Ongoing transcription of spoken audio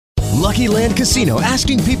Lucky Land Casino,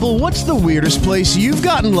 asking people, what's the weirdest place you've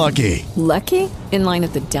gotten lucky? Lucky? In line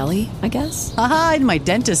at the deli, I guess? Aha, in my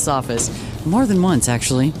dentist's office. More than once,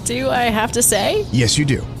 actually. Do I have to say? Yes, you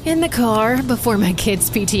do. In the car before my kids'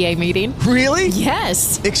 PTA meeting. Really?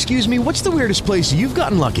 Yes. Excuse me, what's the weirdest place you've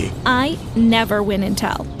gotten lucky? I never win and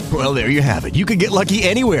tell. Well, there you have it. You can get lucky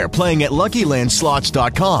anywhere, playing at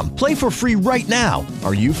LuckyLandSlots.com. Play for free right now.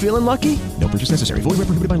 Are you feeling lucky? No purchase necessary. Void where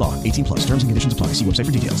prohibited by law. 18 plus. Terms and conditions apply. See website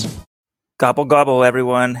for details. Gobble, gobble,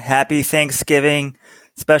 everyone. Happy Thanksgiving.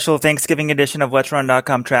 Special Thanksgiving edition of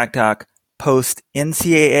Let'sRun.com Track Talk. Post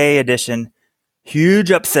NCAA edition. Huge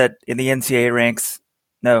upset in the NCAA ranks.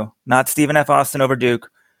 No, not Stephen F. Austin over Duke,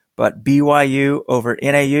 but BYU over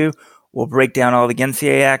NAU. We'll break down all the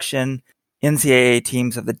NCAA action, NCAA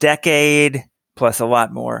teams of the decade, plus a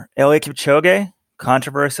lot more. LA Kipchoge,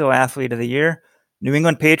 controversial athlete of the year. New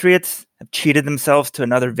England Patriots have cheated themselves to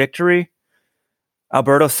another victory.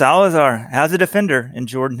 Alberto Salazar as a defender and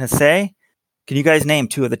Jordan Hesse. Can you guys name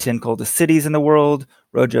 2 of the 10 coldest cities in the world?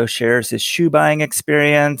 Rojo shares his shoe buying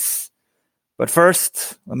experience. But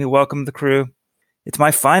first, let me welcome the crew. It's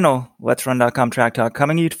my final Let'sRun.com Track Talk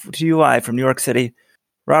coming to you live from New York City.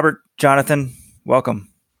 Robert, Jonathan,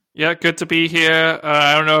 welcome. Yeah, good to be here.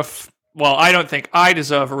 I don't think I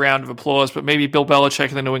deserve a round of applause, but maybe Bill Belichick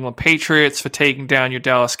and the New England Patriots for taking down your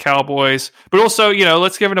Dallas Cowboys. But also,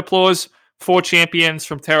 let's give an applause for champions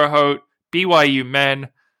from Terre Haute, BYU men,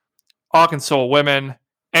 Arkansas women,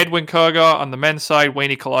 Edwin Kerger on the men's side,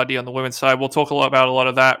 Wayne Kaladi on the women's side. We'll talk about a lot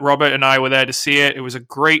of that. Robert and I were there to see it. It was a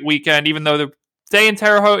great weekend, even though the day in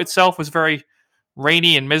Terre Haute itself was very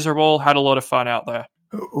rainy and miserable. Had a lot of fun out there.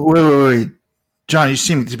 Wait. John, you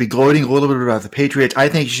seem to be gloating a little bit about the Patriots. I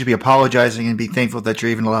think you should be apologizing and be thankful that you're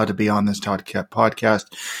even allowed to be on this podcast.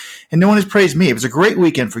 And no one has praised me. It was a great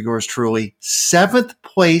weekend for yours truly. 7th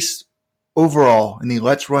place overall in the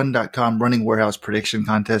Let'sRun.com Running Warehouse Prediction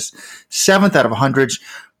Contest. 7th out of 100.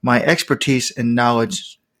 My expertise and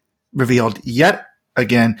knowledge revealed yet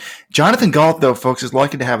again. Jonathan Galt, though, folks, is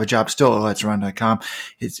lucky to have a job still at Let'sRun.com.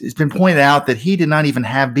 It's been pointed out that he did not even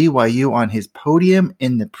have BYU on his podium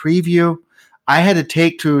in the preview. I had to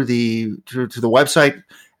take to the website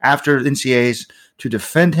after NCAAs to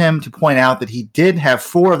defend him, to point out that he did have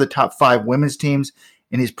 4 of the top 5 women's teams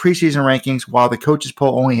in his preseason rankings, while the coaches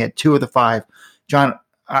poll only had 2 of the 5. John,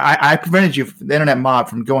 I prevented you, the internet mob,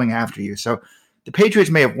 from going after you. So the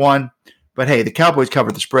Patriots may have won, but hey, the Cowboys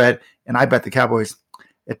covered the spread, and I bet the Cowboys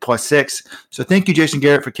at +6. So thank you, Jason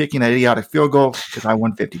Garrett, for kicking that idiotic field goal, because I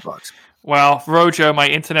won $50. Wow, Rojo, my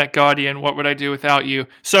internet guardian, what would I do without you?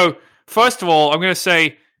 So first of all, I'm going to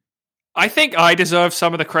say, I think I deserve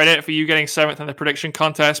some of the credit for you getting 7th in the prediction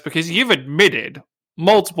contest, because you've admitted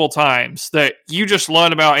multiple times that you just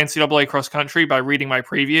learn about NCAA cross country by reading my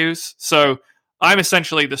previews. So I'm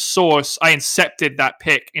essentially the source. I incepted that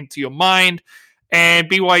pick into your mind. And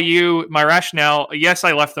BYU, my rationale, yes,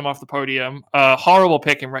 I left them off the podium. Horrible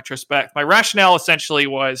pick in retrospect. My rationale essentially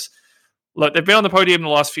was, look, they've been on the podium in the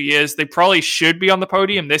last few years. They probably should be on the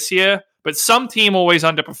podium this year, but some team always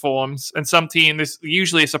underperforms, and some team, there's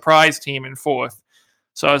usually a surprise team in 4th.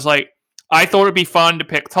 So I was like, I thought it'd be fun to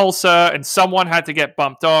pick Tulsa, and someone had to get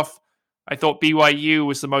bumped off. I thought BYU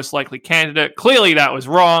was the most likely candidate. Clearly, that was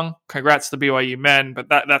wrong. Congrats to BYU men, but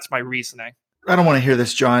that's my reasoning. I don't want to hear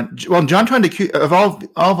this, John. Well, John tried to accuse, of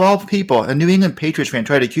all people, a New England Patriots fan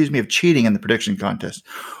tried to accuse me of cheating in the prediction contest.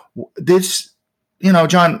 This,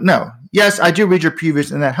 John, no. Yes, I do read your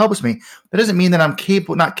previews, and that helps me. That doesn't mean that I'm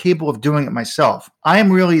not capable of doing it myself. I am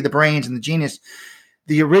really the brains and the genius,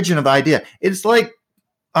 the origin of the idea. It's like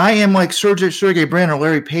I am like Sergey Brin or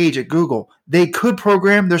Larry Page at Google. They could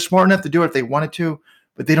program. They're smart enough to do it if they wanted to,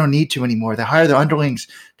 but they don't need to anymore. They hire their underlings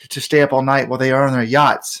to stay up all night while they are on their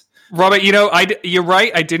yachts. Robert, you're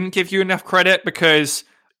right. I didn't give you enough credit because,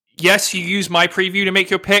 yes, you use my preview to make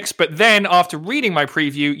your picks, but then after reading my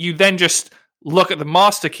preview, you then just look at the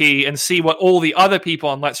master key and see what all the other people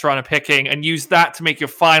on Let's Run are picking and use that to make your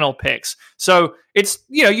final picks. So it's,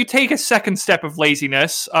 you take a second step of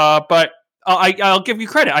laziness, but I'll give you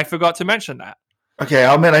credit. I forgot to mention that. Okay,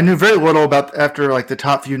 I'll admit I knew very little about after the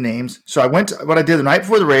top few names. So what I did the night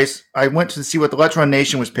before the race, I went to see what the Let's Run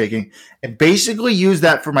Nation was picking and basically used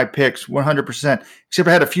that for my picks 100%. Except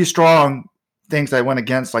I had a few strong things that I went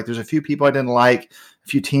against. Like there's a few people I didn't like, a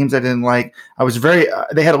few teams I didn't like. I was they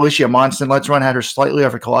had Alicia Monson. Let's Run had her slightly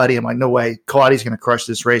over Kaladi. I'm like, no way, Kaladi's going to crush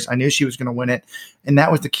this race. I knew she was going to win it. And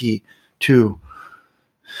that was the key to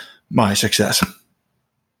my success.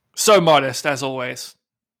 So modest, as always.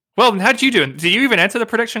 Weldon, how did you do? Did you even enter the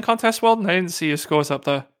prediction contest, Weldon? I didn't see your scores up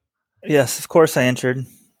there. Yes, of course I entered.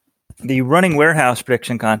 The Running Warehouse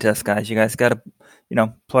prediction contest, guys. You guys got to,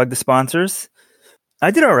 plug the sponsors.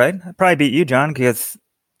 I did all right. I probably beat you, John, because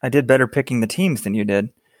I did better picking the teams than you did.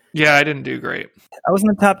 Yeah, I didn't do great. I was in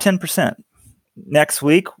the top 10%. Next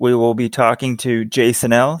week, we will be talking to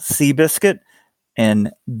Jason L., Seabiscuit,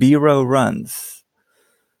 and B-Row Runs.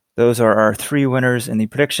 Those are our 3 winners in the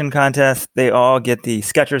prediction contest. They all get the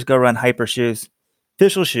Skechers Go Run Hyper Shoes,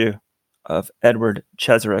 official shoe of Edward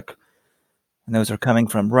Cheserick. And those are coming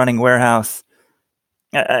from Running Warehouse.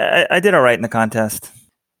 I did all right in the contest.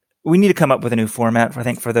 We need to come up with a new format, I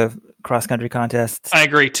think, for the cross-country contests. I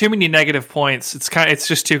agree. Too many negative points. It's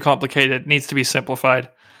just too complicated. It needs to be simplified.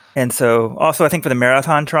 And so, also, I think for the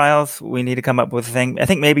marathon trials, we need to come up with a thing. I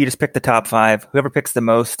think maybe you just pick the top 5. Whoever picks the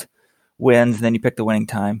most wins, and then you pick the winning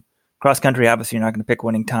time. Cross-country, obviously, you're not going to pick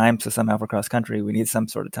winning time, so somehow for cross-country, we need some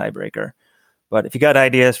sort of tiebreaker. But if you got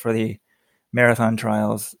ideas for the marathon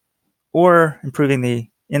trials or improving the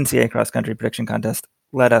NCAA cross-country prediction contest,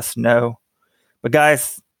 let us know. But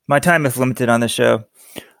guys, my time is limited on this show.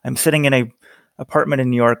 I'm sitting in an apartment in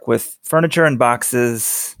New York with furniture and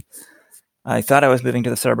boxes. I thought I was moving to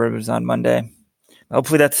the suburbs on Monday.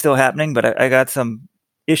 Hopefully that's still happening, but I got some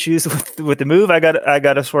issues with the move. I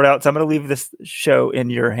got to sort out. So I'm going to leave this show in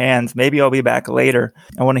your hands. Maybe I'll be back later.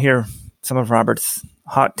 I want to hear some of Robert's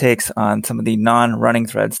hot takes on some of the non-running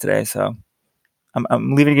threads today. So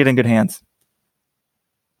I'm leaving it in good hands.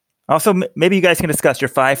 Also, maybe you guys can discuss your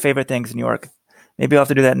 5 favorite things in New York. Maybe I'll have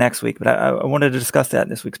to do that next week, but I wanted to discuss that in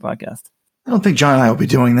this week's podcast. I don't think John and I will be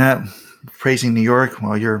doing that, praising New York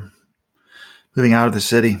while you're moving out of the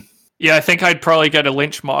city. Yeah, I think I'd probably get a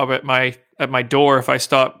lynch mob at my door if I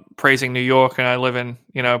start praising New York and I live in,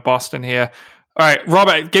 Boston here. All right,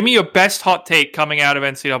 Robert, give me your best hot take coming out of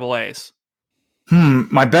NCAAs.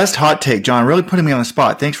 My best hot take, John, really putting me on the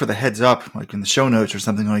spot. Thanks for the heads up, like in the show notes or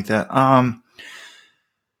something like that.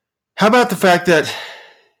 How about the fact that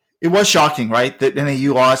it was shocking, right, that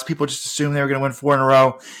NAU lost? People just assumed they were going to win 4 in a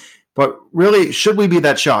row. But really, should we be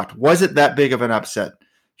that shocked? Was it that big of an upset?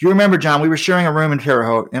 You remember, John, we were sharing a room in Terre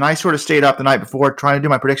Haute, and I sort of stayed up the night before trying to do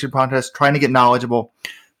my prediction contest, trying to get knowledgeable.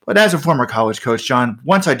 But as a former college coach, John,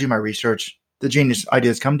 once I do my research, the genius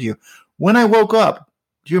ideas come to you. When I woke up,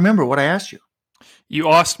 do you remember what I asked you? You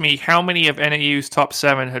asked me how many of NAU's top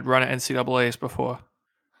 7 had run at NCAAs before.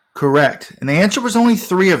 Correct. And the answer was only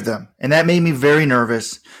 3 of them. And that made me very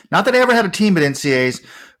nervous. Not that I ever had a team at NCAAs,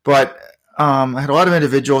 but I had a lot of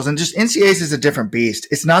individuals. And just NCAAs is a different beast.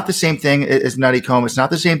 It's not the same thing as Nuttycombe. It's not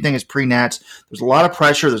the same thing as pre-nats. There's a lot of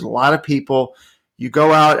pressure. There's a lot of people. You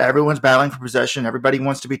go out, everyone's battling for possession. Everybody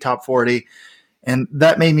wants to be top 40. And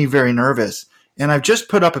that made me very nervous. And I've just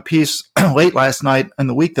put up a piece late last night in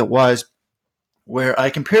the week that was where I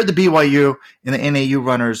compared the BYU and the NAU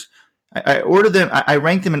runners. I ordered them. I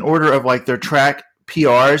ranked them in order of like their track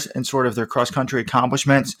PRs and sort of their cross country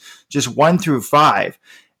accomplishments, just 1 through 5.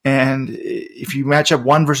 And if you match up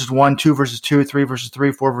 1 versus 1, 2 versus 2, 3 versus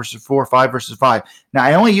 3, 4 versus 4, 5 versus 5. Now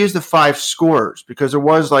I only used the 5 scorers because there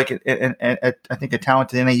was like I think a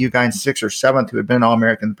talented NAU guy in 6th or 7th who had been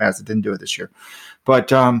All-American in the past that didn't do it this year. But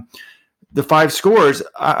the 5 scorers,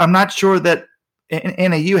 I'm not sure that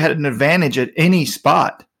NAU had an advantage at any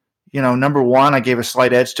spot. Number 1, I gave a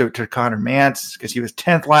slight edge to Connor Mance because he was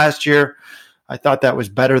 10th last year. I thought that was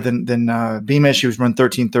better than Beamish. He was run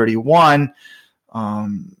 13:31.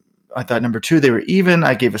 I thought number 2, they were even.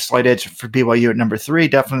 I gave a slight edge for BYU at number 3,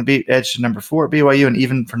 definitely edge to number 4 at BYU, and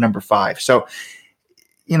even for number 5. So,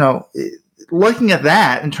 looking at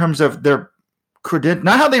that in terms of their credit,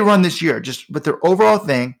 not how they run this year, but their overall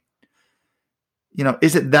thing,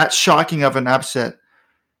 is it that shocking of an upset?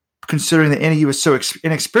 Considering that NAU was so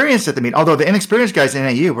inexperienced at the meet, although the inexperienced guys in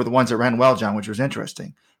NAU were the ones that ran well, John, which was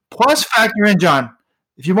interesting. Plus, factor in, John,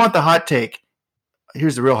 if you want the hot take,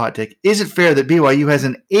 here's the real hot take. Is it fair that BYU has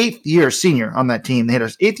an 8th-year senior on that team? They had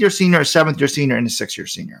an 8th-year senior, a 7th-year senior, and a 6th-year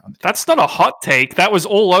senior on the team. That's not a hot take. That was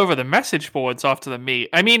all over the message boards after the meet.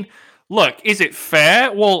 I mean, look, is it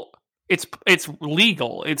fair? Well, it's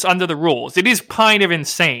legal. It's under the rules. It is kind of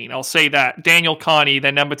insane. I'll say that. Daniel Carney,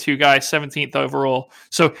 their number 2 guy, 17th overall.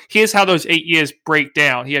 So here's how those 8 years break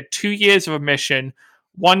down. He had 2 years of omission,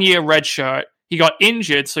 1 year red shirt. He got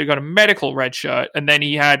injured, so he got a medical red shirt, and then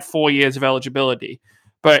he had 4 years of eligibility.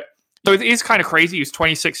 But so it is kind of crazy. He's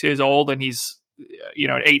 26 years old, and he's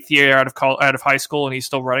an 8th year out of high school, and he's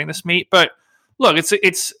still running this meet. But look,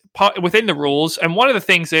 it's within the rules. And one of the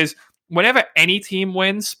things is whenever any team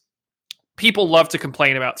wins, people love to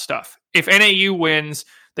complain about stuff. If NAU wins,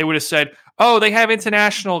 they would have said, "Oh, they have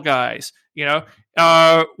international guys."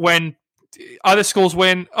 When other schools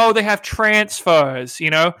win, "Oh, they have transfers."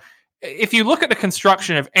 If you look at the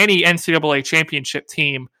construction of any NCAA championship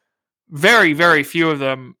team, very, very few of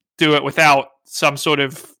them do it without some sort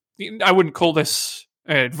of, I wouldn't call this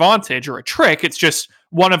an advantage or a trick. It's just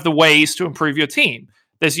one of the ways to improve your team.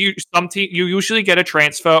 There's you usually get a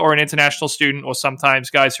transfer or an international student, or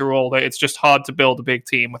sometimes guys who are older. It's just hard to build a good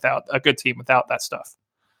team without that stuff.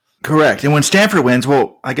 Correct. And when Stanford wins,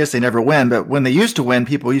 well, I guess they never win, but when they used to win,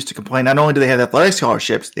 people used to complain, not only do they have athletic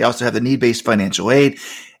scholarships, they also have the need-based financial aid.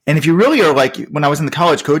 And if you really are like, when I was in the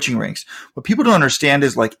college coaching ranks, what people don't understand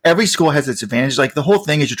is like every school has its advantage. Like the whole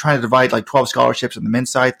thing is you're trying to divide like 12 scholarships on the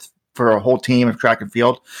men's side for a whole team of track and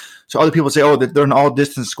field. So other people say, oh, they're an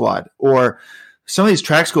all-distance squad. Or some of these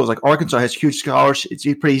track schools, like Arkansas has huge scholarships.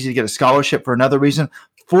 It's pretty easy to get a scholarship for another reason.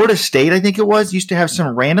 Florida State, I think it was, used to have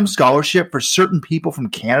some random scholarship for certain people from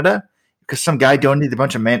Canada because some guy donated a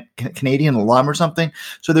bunch of Canadian alum or something.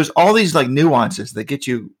 So there's all these like nuances that get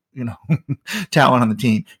you, talent on the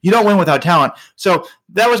team. You don't win without talent. So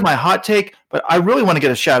that was my hot take, but I really want to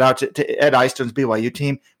get a shout out to Ed Eyestone's BYU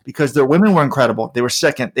team because their women were incredible. They were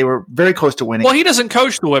second. They were very close to winning. Well, he doesn't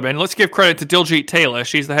coach the women. Let's give credit to Diljit Taylor.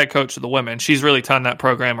 She's the head coach of the women. She's really turned that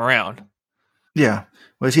program around. Yeah.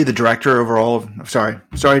 Was he the director overall? Sorry,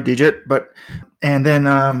 Digit. And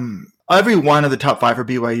then every one of the top 5 for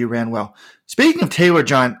BYU ran well. Speaking of Taylor,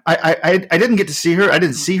 John, I didn't get to see her. I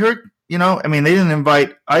didn't see her. They didn't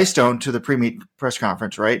invite Eyestone to the pre-meet press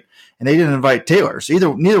conference, right? And they didn't invite Taylor. So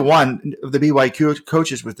neither one of the BYU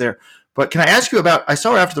coaches was there. But can I ask you about, I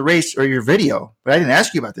saw her after the race or your video, but I didn't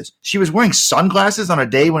ask you about this. She was wearing sunglasses on a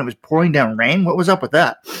day when it was pouring down rain. What was up with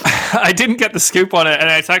that? I didn't get the scoop on it. And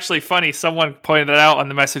it's actually funny. Someone pointed it out on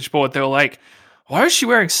the message board. They were like, why is she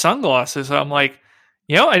wearing sunglasses? And I'm like,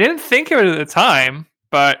 I didn't think of it at the time.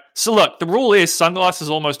 But so look, the rule is sunglasses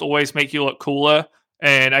almost always make you look cooler.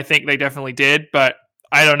 And I think they definitely did, but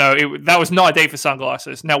I don't know. That was not a day for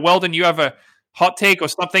sunglasses. Now, Weldon, you have a hot take or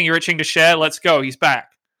something you're itching to share? Let's go. He's back.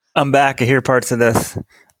 I'm back. I hear parts of this. I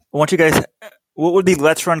want you guys, what would the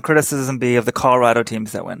Let's Run criticism be of the Colorado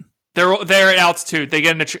teams that win? They're at altitude. They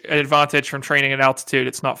get an advantage from training at altitude.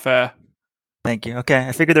 It's not fair. Thank you. Okay.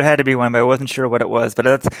 I figured there had to be one, but I wasn't sure what it was.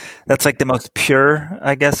 But that's like the most pure,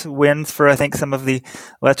 I guess, wins for, I think, some of the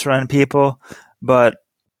Let's Run people. But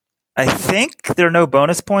I think there are no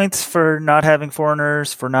bonus points for not having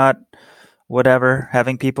foreigners, for not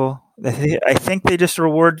having people. I think they just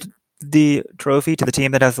reward the trophy to the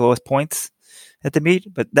team that has the lowest points at the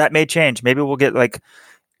meet, but that may change. Maybe we'll get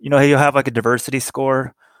you'll have like a diversity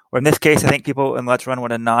score, or in this case, I think people in Let's Run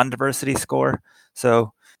want a non-diversity score.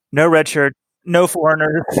 So no red shirt, no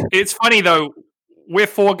foreigners. It's funny though. We're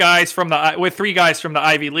 3 guys from the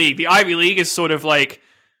Ivy League. The Ivy League is sort of like,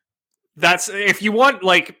 that's, if you want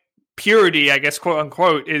like purity, I guess, quote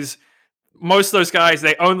unquote, is most of those guys,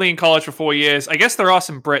 they only in college for 4 years. I guess there are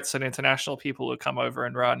some Brits and international people who come over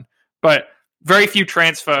and run, but very few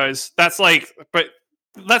transfers. But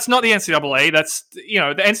that's not the NCAA. That's, the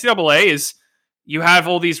NCAA is, you have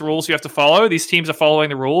all these rules you have to follow. These teams are following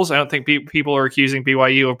the rules. I don't think people are accusing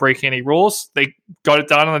BYU of breaking any rules. They got it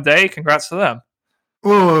done on the day. Congrats to them.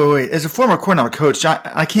 Wait. As a former Cornell coach,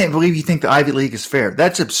 I can't believe you think the Ivy League is fair.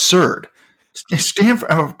 That's absurd.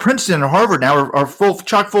 Stanford, Princeton, and Harvard now are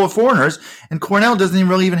chock full of foreigners, and Cornell doesn't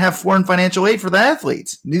even have foreign financial aid for the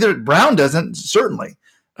athletes. Neither Brown doesn't, certainly.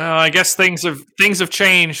 I guess things have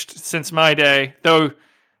changed since my day, though.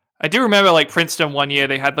 I do remember like Princeton one year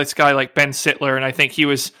they had this guy like Ben Sittler, and I think he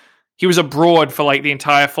was abroad for like the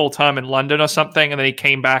entire full time in London or something, and then he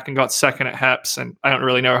came back and got second at Heps, and I don't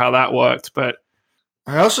really know how that worked, but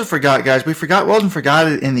I also forgot, guys. Weldon forgot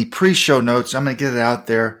it in the pre-show notes. I'm going to get it out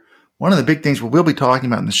there. One of the big things we'll be talking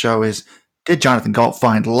about in the show is, did Jonathan Galt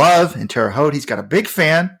find love in Terre Haute? He's got a big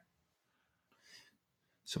fan,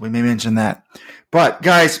 so we may mention that. But,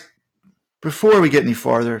 guys, before we get any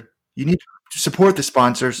farther, you need to support the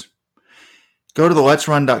sponsors. Go to the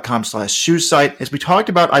letsrun.com/shoes site. As we talked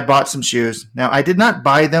about, I bought some shoes. Now, I did not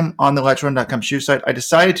buy them on the letsrun.com shoe site. I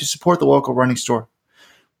decided to support the local running store.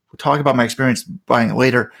 We'll talk about my experience buying it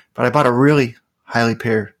later, but I bought a really highly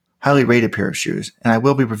rated pair of shoes, and I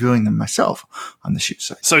will be reviewing them myself on the shoe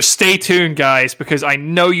site. So stay tuned, guys, because I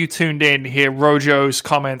know you tuned in to hear Rojo's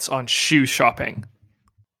comments on shoe shopping.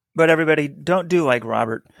 But everybody, don't do like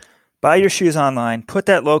Robert. Buy your shoes online. Put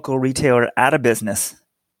that local retailer out of business.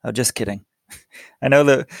 Oh, just kidding. I know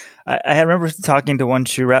that I remember talking to one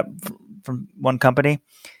shoe rep from one company,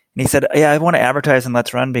 and he said, yeah, I want to advertise in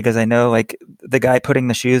Let's Run because I know like the guy putting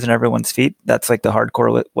the shoes in everyone's feet, that's like the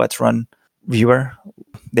hardcore Let's Run viewer.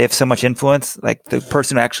 They have so much influence, like the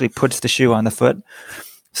person who actually puts the shoe on the foot.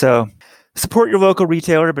 So support your local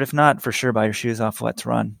retailer, but if not, for sure buy your shoes off Let's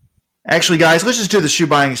Run. Actually, guys, let's just do the shoe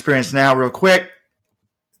buying experience now real quick.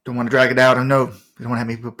 Don't want to drag it out. I know We don't want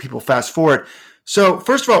to have people fast forward. So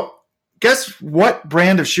first of all, guess what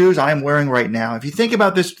brand of shoes I'm wearing right now? If you think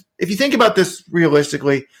about this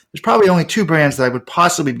realistically, there's probably only two brands that I would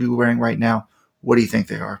possibly be wearing right now. What do you think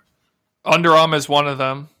they are? Under Armour is one of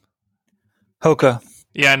them. Hoka.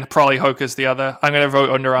 Yeah, and probably Hoka's the other. I'm going to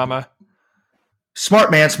vote Under Armour.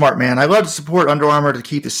 Smart man, smart man. I love to support Under Armour to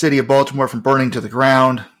keep the city of Baltimore from burning to the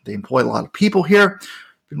ground. They employ a lot of people here.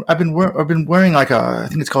 I've been wearing like I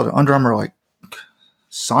think it's called an Under Armour like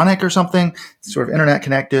Sonic or something, sort of internet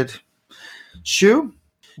connected shoe.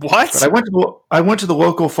 What? But I went to the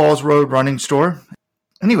local Falls Road running store.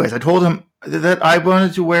 Anyways, I told him that I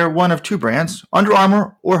wanted to wear one of two brands, Under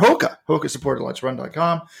Armour or Hoka. Hoka supported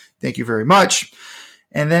Let'sRun.com. Thank you very much.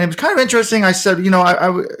 And then it was kind of interesting. I said, he's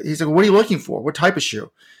like, what are you looking for? What type of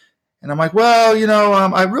shoe? And I'm like, well,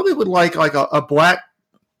 I really would like a black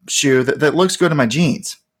shoe that looks good in my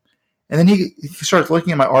jeans. And then he starts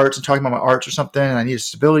looking at my arch and talking about my arch or something. And I need a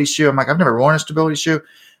stability shoe. I'm like, I've never worn a stability shoe.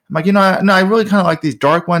 I'm like, I really kind of like these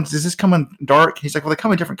dark ones. Does this come in dark? He's like, well, they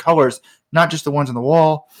come in different colors, not just the ones on the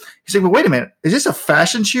wall. He's like, well, wait a minute. Is this a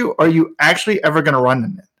fashion shoe? Or are you actually ever going to run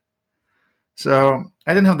in it? So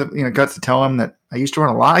I didn't have the guts to tell him that I used to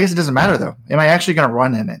run a lot. I guess it doesn't matter, though. Am I actually going to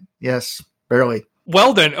run in it? Yes, barely.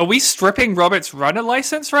 Weldon, are we stripping Robert's runner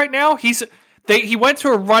license right now? He went to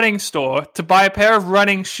a running store to buy a pair of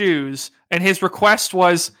running shoes, and his request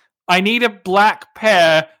was, I need a black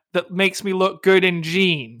pair that makes me look good in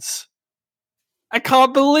jeans. I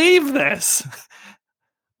can't believe this.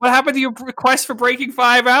 What happened to your request for breaking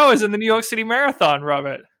 5 hours in the New York City Marathon,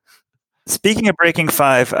 Robert? Speaking of breaking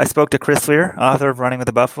 5, I spoke to Chris Lear, author of Running with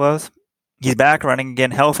the Buffaloes. He's back running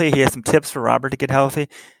again healthy. He has some tips for Robert to get healthy.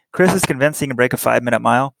 Chris is convinced he can break a 5-minute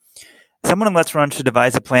mile. Someone in Let's Run should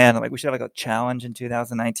devise a plan. Like we should have like a challenge in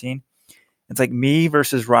 2019. It's like me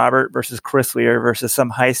versus Robert versus Chris Lear versus some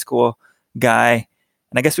high school guy.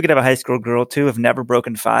 And I guess we could have a high school girl too who've never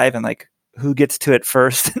broken 5 and like who gets to it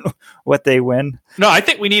first, what they win. No, I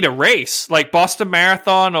think we need a race like Boston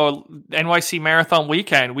Marathon or NYC Marathon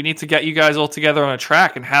weekend. We need to get you guys all together on a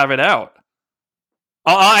track and have it out.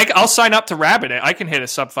 I'll sign up to rabbit it. I can hit a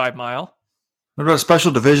sub 5 mile. What about a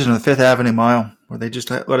special division of the Fifth Avenue Mile where they just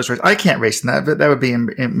let us race? I can't race in that, but that would be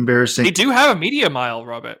embarrassing. They do have a media mile,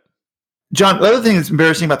 Robert. John, the other thing that's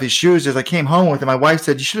embarrassing about these shoes is I came home with them. My wife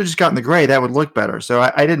said, you should have just gotten the gray. That would look better. So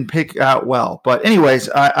I didn't pick out well. But anyways,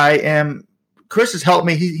 Chris has helped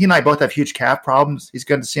me. He and I both have huge calf problems. He's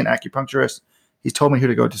going to see an acupuncturist. He's told me who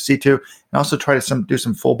to go to see to. And also try to do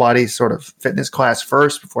some full body sort of fitness class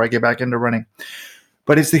first before I get back into running.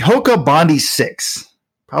 But it's the Hoka Bondi 6.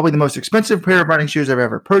 Probably the most expensive pair of running shoes I've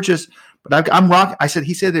ever purchased. But I'm rocking.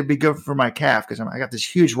 He said they'd be good for my calf because I got this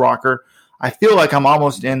huge rocker. I feel like I'm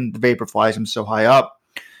almost in the Vaporflies. I'm so high up.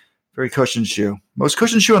 Very cushioned shoe. Most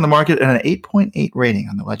cushioned shoe on the market and an 8.8 rating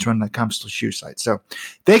on the Let'sRun.com shoe site. So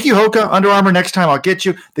thank you, Hoka. Under Armour, next time I'll get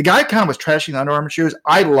you. The guy kind of was trashing the Under Armour shoes.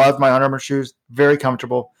 I love my Under Armour shoes. Very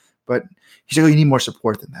comfortable. But he said, you need more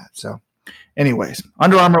support than that. So anyways,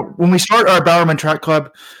 Under Armour, when we start our Bowerman Track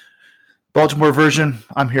Club Baltimore version,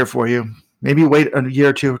 I'm here for you. Maybe wait a year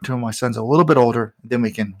or two until my son's a little bit older. Then we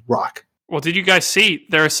can rock. Well, did you guys see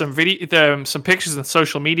there are some some pictures in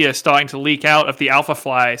social media starting to leak out of the Alpha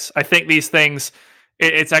Flies? I think these things,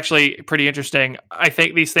 it's actually pretty interesting. I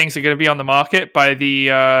think these things are going to be on the market by the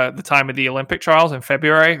time of the Olympic trials in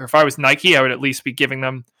February. Or if I was Nike, I would at least be giving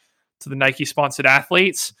them to the Nike sponsored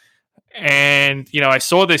athletes. And I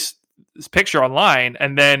saw this picture online,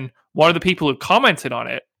 and then one of the people who commented on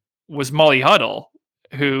it was Molly Huddle,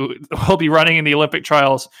 who will be running in the Olympic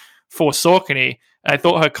trials for Saucony. I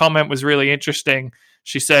thought her comment was really interesting.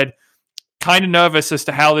 She said, kind of nervous as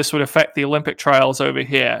to how this would affect the Olympic trials over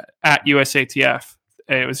here at USATF.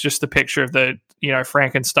 And it was just a picture of the,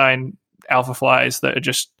 Frankenstein Alpha Flies that are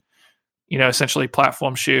just, essentially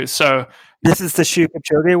platform shoes. So this is the shoe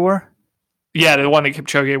Kipchoge wore? Yeah, the one that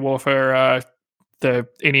Kipchoge wore for the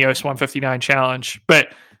Ineos 159 challenge.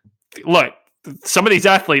 But look, some of these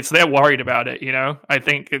athletes, they're worried about it, I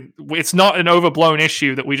think it's not an overblown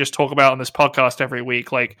issue that we just talk about on this podcast every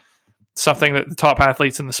week, like something that the top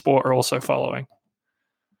athletes in the sport are also following.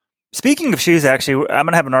 Speaking of shoes, actually, I'm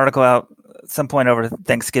going to have an article out at some point over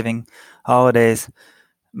Thanksgiving holidays.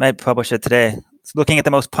 Might publish it today. It's looking at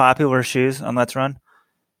the most popular shoes on Let's Run.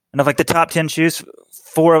 And of like the top 10 shoes,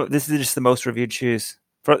 this is just the most reviewed shoes.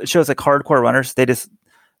 It shows like hardcore runners.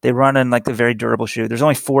 They run in like the very durable shoe. There's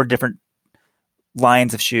only 4 different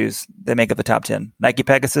lines of shoes that make up the top 10. Nike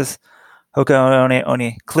Pegasus, Hoka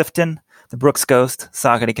Oni Clifton, the Brooks Ghost,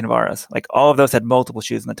 Saucony Kinvaras. Like all of those had multiple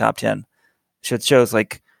shoes in the top 10. So it shows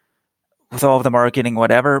like with all of the marketing,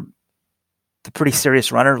 whatever, the pretty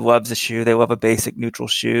serious runner loves a shoe. They love a basic neutral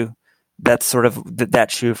shoe. That's sort of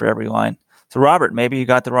that shoe for every line. So, Robert, maybe you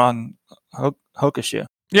got the wrong Hoka shoe.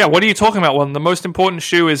 Yeah, what are you talking about? Well, the most important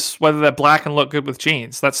shoe is whether they're black and look good with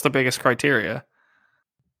jeans. That's the biggest criteria.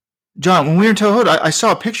 John, when we were in Toyota, I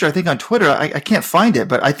saw a picture, I think, on Twitter. I can't find it,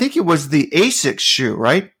 but I think it was the Asics shoe,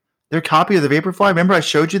 right? Their copy of the Vaporfly. Remember I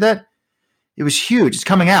showed you that? It was huge. It's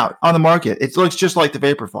coming out on the market. It looks just like the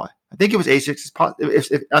Vaporfly. I think it was Asics.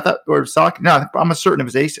 If I thought, or Sock. No, I'm certain it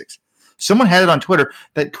was Asics. Someone had it on Twitter.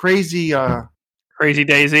 That crazy... Crazy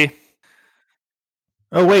Daisy.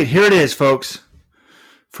 Oh, wait. Here it is, folks.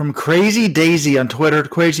 From Crazy Daisy on Twitter,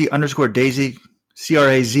 crazy_Daisy,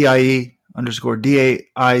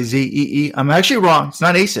 CRAZIE_DAIZEE. I'm actually wrong. It's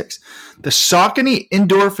not Asics. The Saucony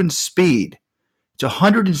Endorphin Speed. It's a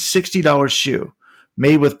 $160 shoe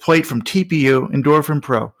made with plate from TPU Endorphin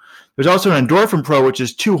Pro. There's also an Endorphin Pro, which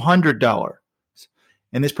is $200.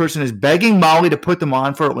 And this person is begging Molly to put them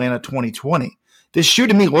on for Atlanta 2020. This shoe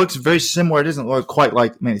to me looks very similar. It doesn't look quite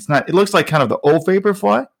like, it's not, it looks like kind of the old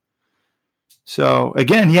Vaporfly. So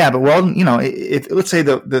again, yeah, but if let's say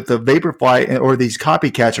the Vaporfly or these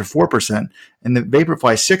copycats are 4% and the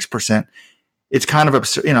Vaporfly 6%, it's kind of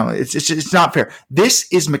absurd. It's not fair. This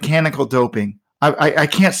is mechanical doping. I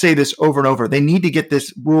can't say this over and over. They need to get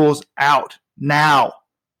this rules out now.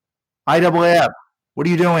 IAAF, what are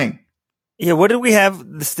you doing? Yeah, what did we have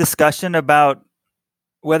this discussion about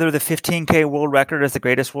whether the 15K world record is the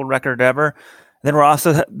greatest world record ever? Then we're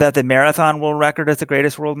also that the marathon world record is the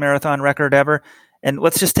greatest world marathon record ever. And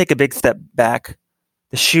let's just take a big step back.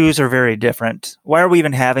 The shoes are very different. Why are we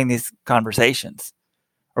even having these conversations?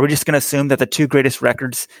 Are we just going to assume that the two greatest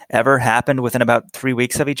records ever happened within about 3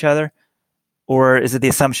 weeks of each other? Or is it the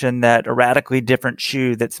assumption that a radically different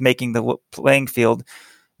shoe that's making the playing field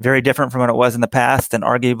very different from what it was in the past and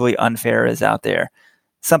arguably unfair is out there?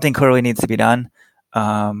 Something clearly needs to be done.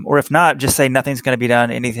 Or if not, just say nothing's going to be done,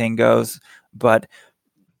 anything goes. But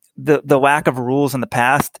the lack of rules in the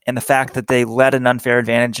past and the fact that they let an unfair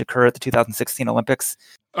advantage occur at the 2016 Olympics.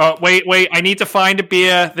 Wait, I need to find a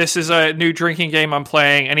beer. This is a new drinking game I'm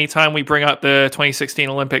playing. Anytime we bring up the 2016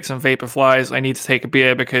 Olympics and Vaporflies, I need to take a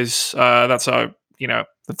beer because that's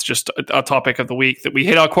just a topic of the week that we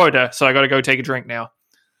hit our quota. So I got to go take a drink now.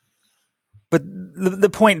 But the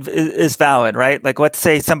point is valid, right? Like, let's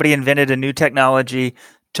say somebody invented a new technology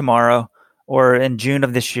tomorrow or in June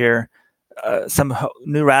of this year, some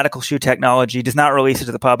new radical shoe technology, does not release it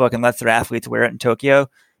to the public and lets their athletes wear it in Tokyo.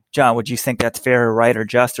 John, would you think that's fair or right or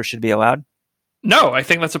just or should be allowed? No, I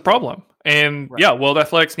think that's a problem. And right. Yeah, World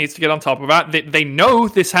Athletics needs to get on top of that. They know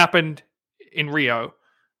this happened in Rio.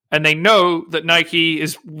 And they know that Nike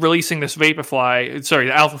is releasing this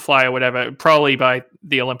the Alpha Fly or whatever, probably by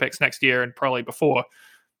the Olympics next year and probably before.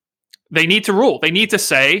 They need to rule. They need to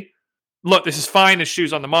say, look, this is fine, there's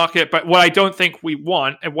shoes on the market, but what I don't think we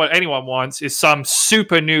want, and what anyone wants, is some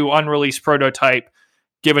super new unreleased prototype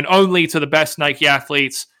given only to the best Nike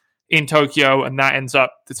athletes in Tokyo, and that ends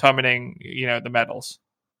up determining, the medals.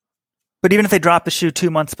 But even if they drop the shoe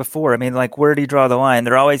 2 months before, where do you draw the line?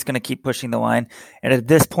 They're always going to keep pushing the line. And at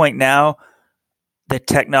this point now, the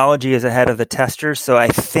technology is ahead of the testers. So I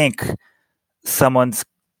think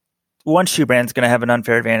one shoe brand's going to have an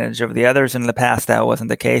unfair advantage over the others. In the past, that wasn't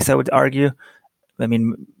the case, I would argue.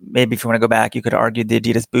 Maybe if you want to go back, you could argue the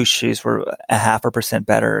Adidas Boost shoes were 0.5%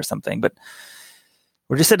 better or something. But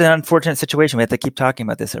we're just in an unfortunate situation. We have to keep talking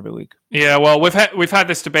about this every week. Yeah, well, we've had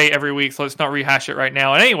this debate every week, so let's not rehash it right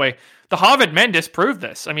now. And anyway, the Harvard men disproved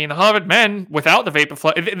this. The Harvard men, without the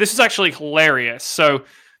Vaporfly, this is actually hilarious. So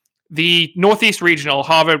the Northeast Regional,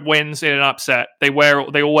 Harvard wins in an upset. They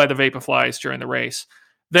all wear the Vaporflies during the race.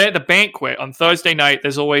 They're at the banquet on Thursday night.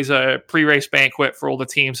 There's always a pre-race banquet for all the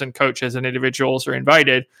teams and coaches and individuals are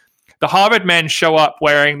invited. The Harvard men show up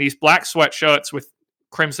wearing these black sweatshirts with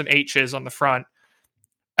crimson H's on the front.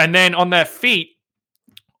 And then on their feet,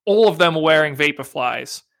 all of them are wearing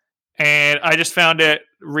Vaporflies. And I just found it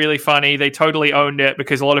really funny. They totally owned it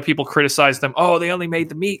because a lot of people criticized them. Oh, they only made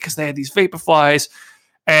the meet because they had these Vaporflies.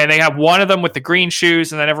 And they have one of them with the green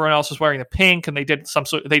shoes, and then everyone else was wearing the pink. And they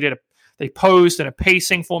posed in a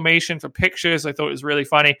pacing formation for pictures. I thought it was really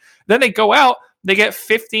funny. Then they go out, they get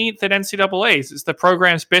 15th at NCAAs. It's the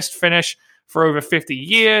program's best finish for over 50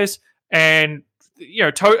 years. And,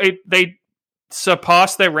 they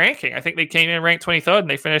surpassed their ranking. I think they came in ranked 23rd and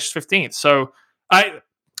they finished 15th. So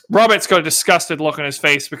Robert's got a disgusted look on his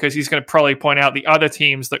face because he's going to probably point out the other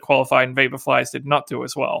teams that qualified in Vaporflies did not do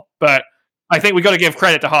as well. But I think we got to give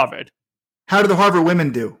credit to Harvard. How did the Harvard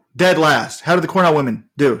women do? Dead last. How did the Cornell women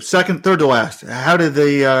do? Second, third to last. How did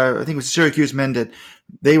I think it was Syracuse men did?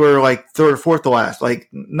 they were like third or fourth to last. Like,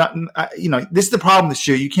 this is the problem with this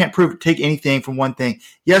year. You can't take anything from one thing.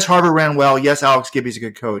 Yes, Harvard ran well. Yes, Alex Gibby's a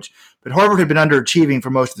good coach. But Harvard had been underachieving for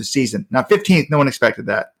most of the season. Now, 15th, no one expected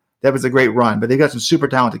that. That was a great run. But they've got some super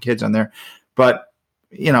talented kids on there. But,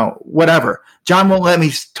 whatever. John won't let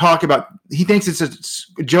me talk about – he thinks it's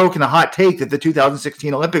a joke and a hot take that the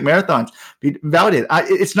 2016 Olympic marathons be validated.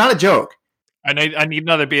 It's not a joke. I need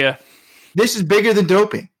another beer. This is bigger than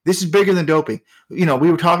doping. We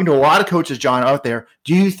were talking to a lot of coaches, John, out there.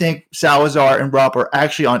 Do you think Salazar and Rupp are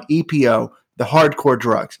actually on EPO, the hardcore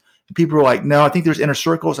drugs? And people were like, no, I think there's inner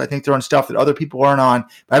circles. I think they're on stuff that other people aren't on.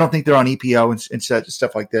 But I don't think they're on EPO and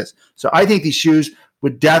stuff like this. So I think these shoes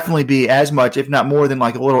would definitely be as much, if not more, than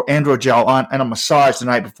like a little androgel on and a massage the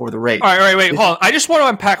night before the race. All right, wait, hold on. I just want to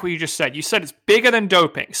unpack what you just said. You said it's bigger than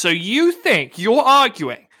doping. So you're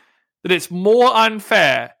arguing that it's more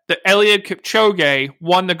unfair that Eliud Kipchoge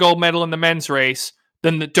won the gold medal in the men's race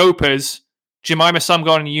than the dopers, Jemima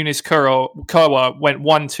Sumgon and Eunice Kurwa, went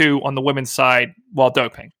 1-2 on the women's side while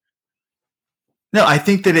doping. No, I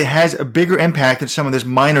think that it has a bigger impact than some of this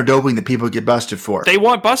minor doping that people get busted for. They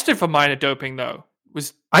weren't busted for minor doping, though.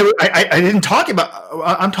 I didn't talk about.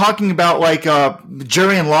 I'm talking about like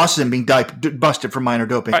Jerry and Lawson being busted for minor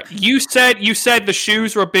doping. You said the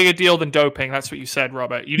shoes were a bigger deal than doping. That's what you said,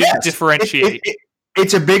 Robert. You didn't differentiate.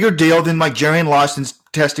 It's a bigger deal than like Jerry and Lawson's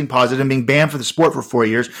testing positive and being banned for the sport for 4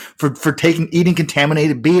 years for eating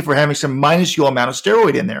contaminated beef or having some minuscule amount of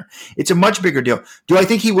steroid in there. It's a much bigger deal. Do I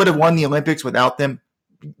think he would have won the Olympics without them?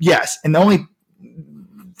 Yes. And the only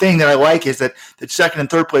thing that I like is that the second and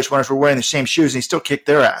third place runners were wearing the same shoes and he still kicked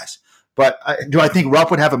their ass. But do I think Rupp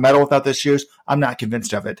would have a medal without those shoes? I'm not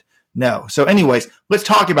convinced of it. No. So anyways, let's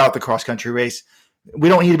talk about the cross-country race. We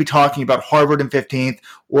don't need to be talking about Harvard in 15th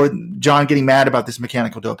or John getting mad about this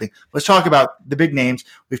mechanical doping. Let's talk about the big names.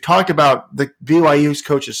 We've talked about the BYU's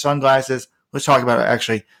coach's sunglasses. Let's talk about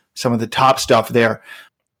actually some of the top stuff there.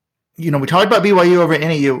 We talked about BYU over at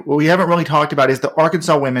NAU. What we haven't really talked about is the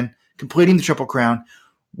Arkansas women completing the Triple Crown,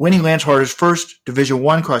 winning Lance Harder's first Division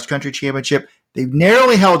I cross-country championship. They've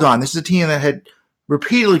narrowly held on. This is a team that had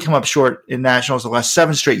repeatedly come up short in nationals the last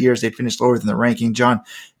 7 straight years. They finished lower than the ranking. John,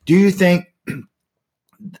 do you think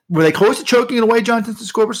were they close to choking it away, John, since the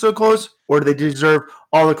score was so close? Or do they deserve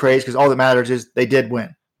all the praise because all that matters is they did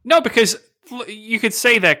win? No, because you could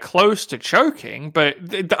say they're close to choking, but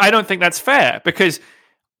I don't think that's fair because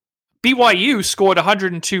BYU scored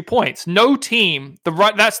 102 points. No team,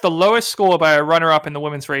 that's the lowest score by a runner-up in the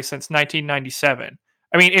women's race since 1997.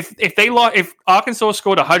 I mean, if Arkansas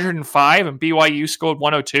scored 105 and BYU scored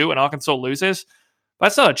 102 and Arkansas loses,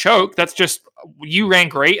 that's not a choke. That's just you ran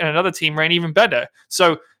great and another team ran even better.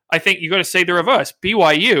 So I think you got to say the reverse.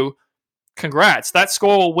 BYU, congrats. That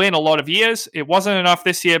score will win a lot of years. It wasn't enough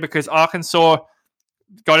this year because Arkansas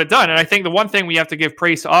got it done. And I think the one thing we have to give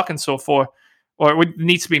praise to Arkansas for, or it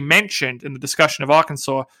needs to be mentioned in the discussion of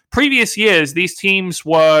Arkansas, previous years, these teams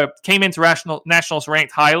came into nationals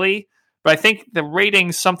ranked highly, but I think the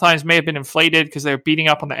ratings sometimes may have been inflated because they were beating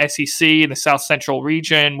up on the SEC and the South Central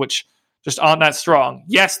region, which just aren't that strong.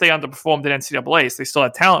 Yes, they underperformed at NCAAs. They still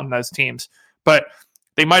had talent in those teams, but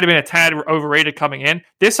they might have been a tad overrated coming in.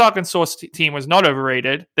 This Arkansas team was not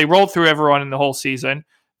overrated. They rolled through everyone in the whole season.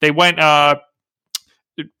 They went the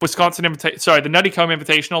Nutty Comb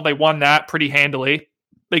Invitational. They won that pretty handily.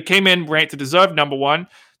 They came in ranked to deserve number one.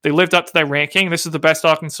 They lived up to their ranking. This is the best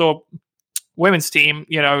Arkansas women's team,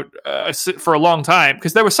 for a long time,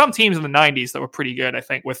 because there were some teams in the 90s that were pretty good, I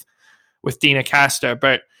think, with Dina Castor,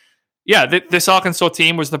 but yeah, this Arkansas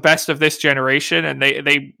team was the best of this generation, and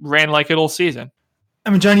they ran like it all season. I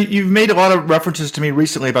mean, John, you've made a lot of references to me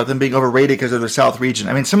recently about them being overrated because of their South region.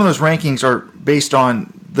 I mean, some of those rankings are based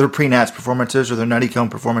on their pre-Nats performances or their Nutty Comb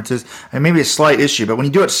performances, and maybe a slight issue. But when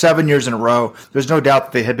you do it 7 years in a row, there's no doubt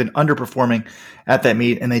that they had been underperforming at that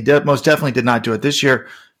meet, and they most definitely did not do it this year.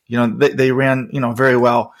 They ran, very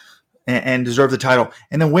well and deserved the title.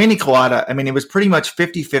 And then Wayne Collada, I mean, it was pretty much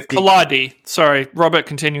 50-50. Colladi. Sorry, Robert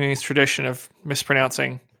continuing his tradition of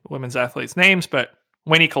mispronouncing women's athletes' names, but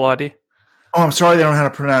Wayne Colladi. Oh, I'm sorry. I don't know how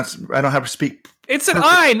to pronounce. I don't have to speak. It's an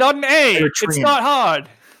I, not an A. It's not hard.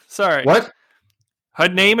 Sorry. What? Her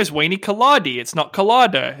name is Wayne Colladi. It's not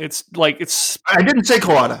Collada. I didn't say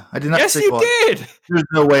Collada. I did not say Collada. Yes, you did. There's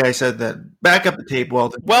no way I said that. Back up the tape,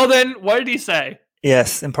 Weldon. Well, then, what did he say?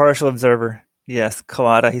 Yes, impartial observer. Yes,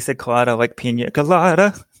 colada. He said colada like pina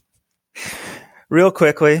colada. Real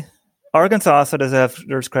quickly, Arkansas also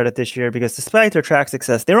deserves credit this year because despite their track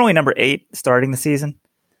success, they were only number 8 starting the season,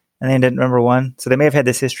 and they ended number 1. So they may have had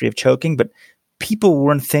this history of choking, but people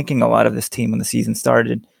weren't thinking a lot of this team when the season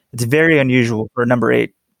started. It's very unusual for a number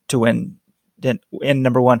 8 to win in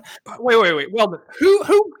number one. Wait. Well,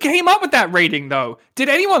 who came up with that rating though? Did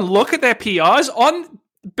anyone look at their PRs?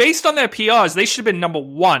 Based on their PRs, they should have been number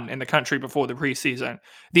one in the country before the preseason.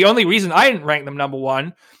 The only reason I didn't rank them number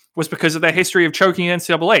one was because of their history of choking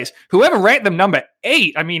NCAAs. Whoever ranked them number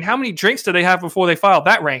 8, I mean, how many drinks did they have before they filed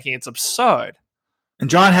that ranking? It's absurd.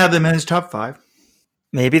 And John had them in his top 5.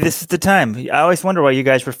 Maybe this is the time. I always wonder why you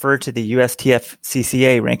guys refer to the USTF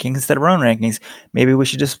CCA rankings instead of our own rankings. Maybe we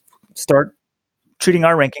should just start treating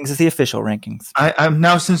our rankings as the official rankings. I'm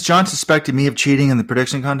now, since John suspected me of cheating in the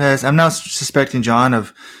prediction contest, I'm now suspecting John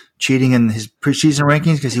of cheating in his preseason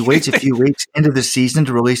rankings because he waits a few weeks into the season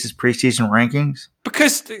to release his preseason rankings.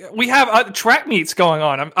 Because we have track meets going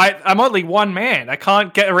on. I'm only one man. I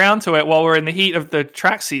can't get around to it while we're in the heat of the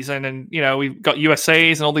track season, and we've got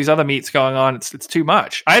USAs and all these other meets going on. It's too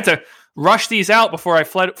much. I had to rush these out before I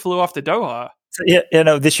flew off to Doha.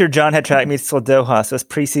 So, this year John had track meets till Doha, so his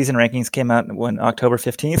preseason rankings came out when October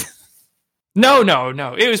 15th. No.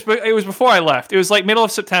 It was before I left. It was like middle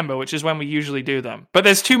of September, which is when we usually do them. But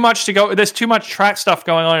there's too much to go. There's too much track stuff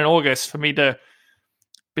going on in August for me to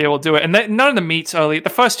be able to do it. And none of the meets early. The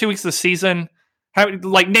first 2 weeks of the season,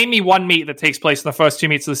 name me one meet that takes place in the first 2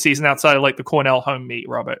 meets of the season outside of the Cornell home meet,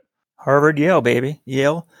 Robert. Harvard, Yale, baby.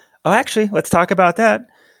 Yale. Oh, actually, let's talk about that.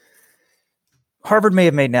 Harvard may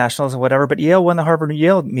have made nationals and whatever, but Yale won the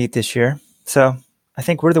Harvard-Yale meet this year. So I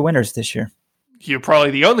think we're the winners this year. You're probably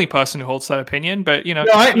the only person who holds that opinion, but No,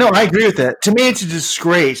 I agree with that. To me, it's a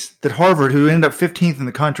disgrace that Harvard, who ended up 15th in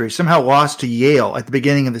the country, somehow lost to Yale at the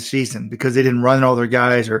beginning of the season because they didn't run all their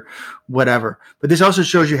guys or whatever. But this also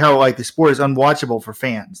shows you how the sport is unwatchable for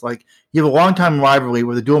fans. You have a long-time rivalry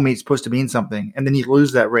where the dual meet's supposed to mean something, and then you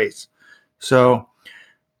lose that race. So,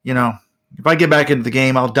 if I get back into the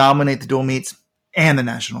game, I'll dominate the dual meets and the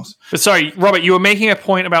nationals. But sorry, Robert, you were making a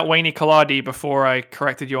point about Wayne Kaladi before I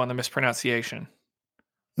corrected you on the mispronunciation.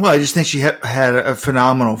 Well, I just think she had a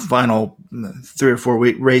phenomenal final 3 or 4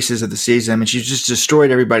 week races of the season. I mean, she just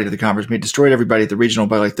destroyed everybody at the conference meet, destroyed everybody at the regional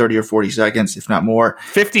by 30 or 40 seconds, if not more.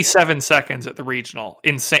 57 seconds at the regional.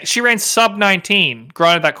 Insane. She ran sub 19.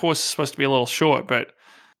 Granted, that course is supposed to be a little short, but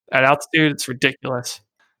at altitude, it's ridiculous.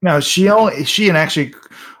 No, she actually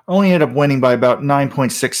only ended up winning by about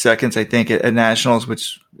 9.6 seconds, I think, at nationals,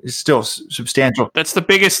 which is still substantial. That's the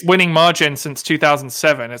biggest winning margin since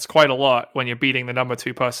 2007. It's quite a lot when you're beating the number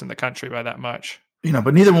 2 person in the country by that much.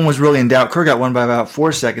 But neither one was really in doubt. Kerr got won by about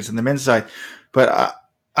 4 seconds on the men's side, but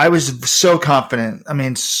I was so confident. I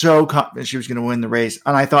mean, so confident she was going to win the race,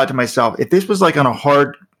 and I thought to myself, if this was on a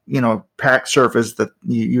hard, packed surface that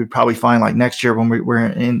you would probably find next year when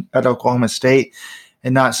we're at Oklahoma State.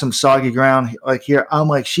 And not some soggy ground here.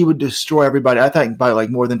 I'm she would destroy everybody. I thought by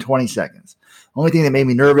more than 20 seconds. Only thing that made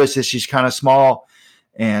me nervous is she's kind of small,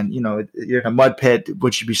 and you're in a mud pit.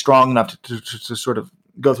 Would she be strong enough to sort of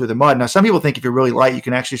go through the mud? Now, some people think if you're really light, you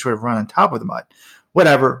can actually sort of run on top of the mud.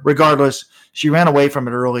 Whatever. Regardless, she ran away from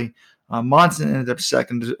it early. Monson ended up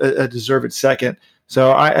second, a deserved second.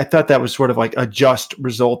 So I thought that was sort of a just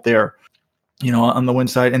result there, on the win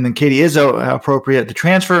side. And then Katie Izzo, appropriate to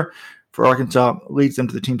transfer for Arkansas, leads them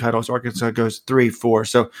to the team titles. Arkansas goes 3-4.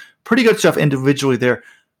 So pretty good stuff individually there.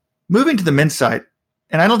 Moving to the men's side,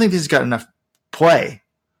 and I don't think this has got enough play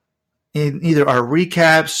in either our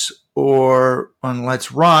recaps or on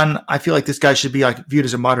Let's Run. I feel like this guy should be viewed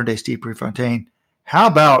as a modern-day Steve Prefontaine. How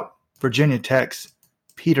about Virginia Tech's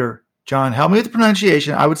Peter John? Help me with the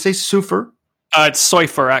pronunciation. I would say Sufer. It's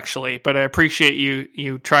Seufer, actually, but I appreciate you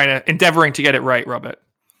endeavoring to get it right, Robert.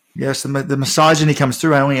 Yes, the misogyny comes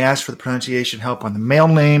through. I only asked for the pronunciation help on the male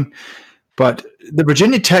name. But the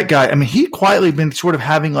Virginia Tech guy, I mean, he quietly been sort of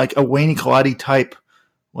having a Wayne Kaladi type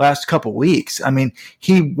last couple weeks. I mean,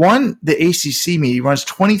 he won the ACC meet. He runs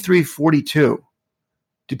 23:42.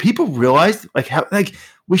 Do people realize how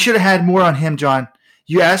we should have had more on him, John?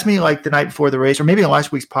 You asked me the night before the race, or maybe on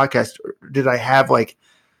last week's podcast, did I have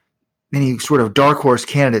any sort of dark horse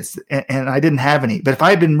candidates, and I didn't have any. But if I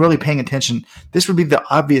had been really paying attention, this would be the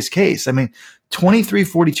obvious case. I mean,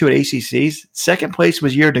 23:42 at ACCs. Second place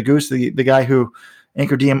was Yair DeGoose, the guy who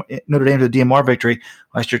anchored Notre Dame to the DMR victory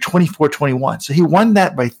last year, 24:21. So he won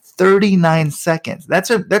that by 39 seconds. That's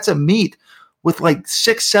a meet with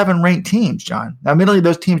 6, 7 ranked teams, John. Now, admittedly,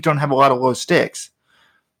 those teams don't have a lot of low sticks,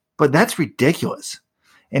 but that's ridiculous.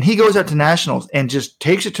 And he goes out to nationals and just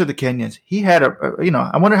takes it to the Kenyans. He had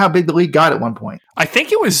I wonder how big the lead got at one point. I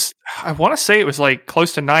think I want to say it was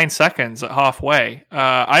close to 9 seconds at halfway.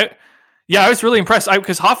 I was really impressed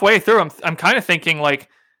because halfway through, I'm kind of thinking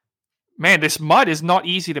man, this mud is not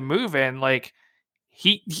easy to move in. I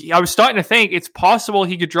was starting to think it's possible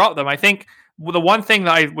he could drop them. I think the one thing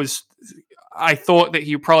that I thought that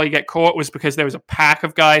he would probably get caught was because there was a pack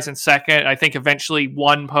of guys in second. I think eventually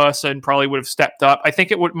one person probably would have stepped up. I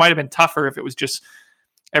think it might have been tougher if it was just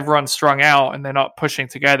everyone strung out and they're not pushing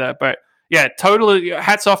together. But yeah, totally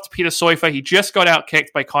hats off to Peter Seufer. He just got out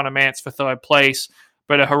kicked by Connor Mance for third place,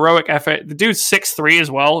 but a heroic effort. The dude's 6'3"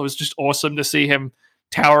 as well. It was just awesome to see him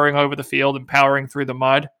towering over the field and powering through the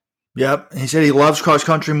mud. Yep. He said he loves cross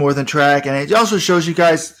country more than track. And it also shows you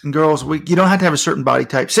guys and girls, you don't have to have a certain body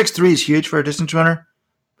type. 6'3" is huge for a distance runner.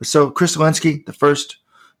 So Chris Zielinski, the first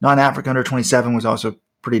non-African under 27, was also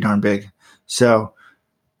pretty darn big. So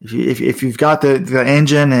if you've got the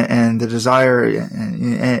engine and the desire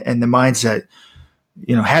and the mindset,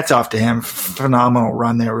 hats off to him. Phenomenal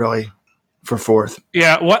run there, really, for fourth.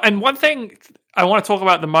 Yeah. And one thing I want to talk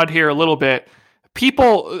about the mud here a little bit.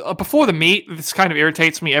 People, before the meet, this kind of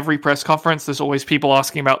irritates me. Every press conference, there's always people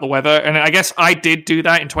asking about the weather. And I guess I did do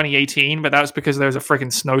that in 2018, but that was because there was a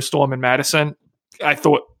freaking snowstorm in Madison. I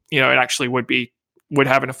thought, it actually would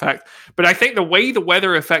have an effect. But I think the way the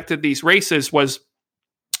weather affected these races was,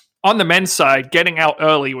 on the men's side, getting out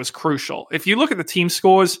early was crucial. If you look at the team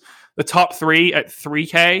scores, the top three at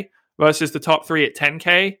 3K versus the top three at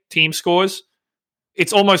 10K team scores,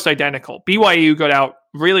 it's almost identical. BYU got out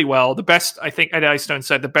really well. The best, I think Ed Eystone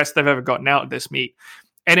said, the best they've ever gotten out at this meet.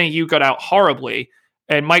 NAU got out horribly.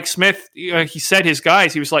 And Mike Smith, he said his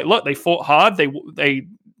guys, he was like, look, they fought hard. They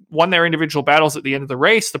won their individual battles at the end of the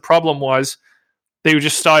race. The problem was they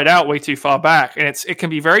just started out way too far back. And it can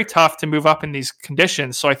be very tough to move up in these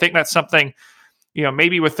conditions. So I think that's something,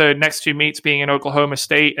 maybe with the next two meets being in Oklahoma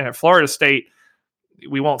State and at Florida State,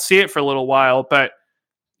 we won't see it for a little while. But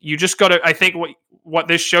you just got to, I think what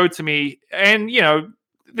this showed to me, and,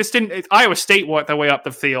 Iowa State worked their way up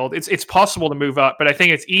the field. It's possible to move up, but I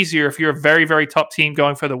think it's easier if you're a very, very top team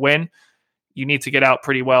going for the win. You need to get out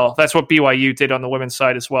pretty well. That's what BYU did on the women's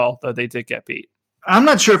side as well, though they did get beat. I'm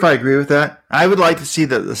not sure if I agree with that. I would like to see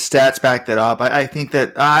the stats back that up. I think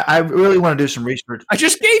that I really want to do some research. I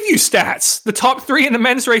just gave you stats. The top three in the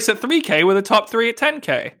men's race at 3K were the top three at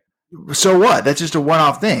 10K. So what? That's just a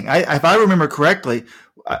one-off thing. If I remember correctly,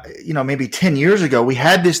 maybe 10 years ago, we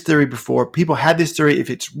had this theory before. People had this theory, if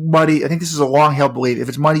it's muddy, I think this is a long-held belief, if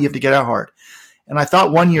it's muddy, you have to get out hard. And I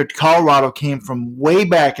thought one year Colorado came from way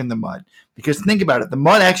back in the mud. Because think about it, the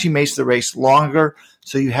mud actually makes the race longer,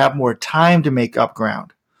 so you have more time to make up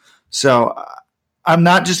ground. So I'm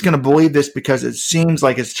not just going to believe this because it seems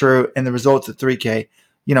like it's true and the results at 3K.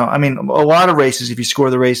 A lot of races, if you score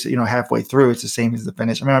the race, halfway through, it's the same as the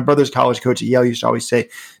finish. My brother's college coach at Yale used to always say,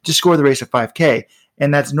 just score the race at 5K.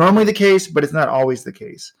 And that's normally the case, but it's not always the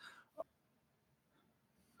case.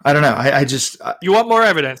 I don't know. I just you want more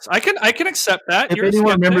evidence. I can accept that. If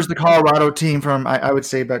anyone remembers the Colorado team from, I would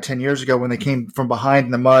say about 10 years ago when they came from behind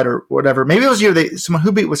in the mud or whatever. Maybe it was someone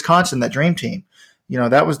who beat Wisconsin, that dream team.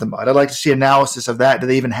 That was the mud. I'd like to see analysis of that. Do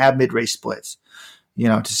they even have mid-race splits?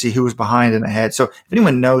 To see who was behind and ahead. So if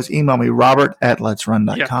anyone knows, email me,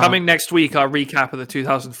 robert@letsrun.com. Yeah, coming next week, our recap of the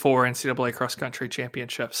 2004 NCAA cross country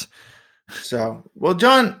championships. So, well,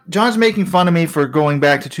 John's making fun of me for going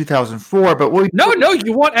back to 2004, but No,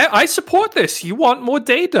 I support this. You want more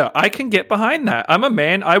data. I can get behind that. I'm a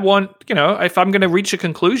man. I want, if I'm going to reach a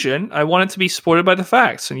conclusion, I want it to be supported by the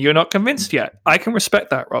facts, and you're not convinced yet. I can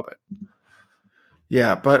respect that, Robert.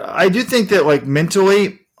 Yeah, but I do think that,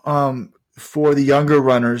 mentally, for the younger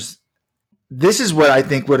runners, this is what I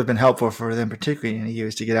think would have been helpful for them, particularly in the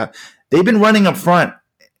years to get out. They've been running up front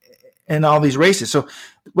in all these races. So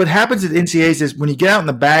what happens at NCAAs is when you get out in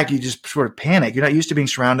the back, you just sort of panic. You're not used to being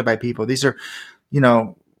surrounded by people. These are,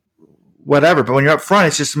 whatever. But when you're up front,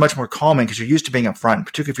 it's just much more calming because you're used to being up front,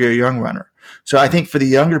 particularly if you're a young runner. So I think for the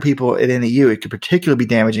younger people at NAU, it could particularly be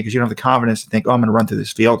damaging because you don't have the confidence to think, I'm going to run through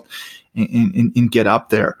this field and get up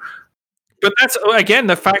there. But that's, again,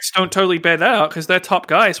 the facts don't totally bear that out because their top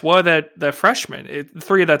guys were their freshmen.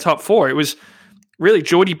 Three of their top four. It was really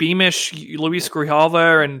Jordy Beamish, Luis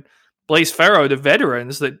Grijalva, and Blaze Farrow, the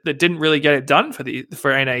veterans that didn't really get it done for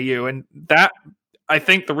NAU. And that, I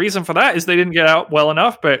think the reason for that is they didn't get out well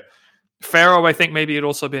enough. But Farrow, I think maybe had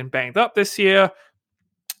also been banged up this year.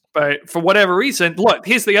 But for whatever reason, look,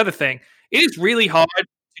 here's the other thing. It is really hard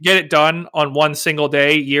to get it done on one single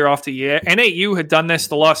day, year after year. NAU had done this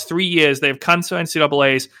the last 3 years. They've come to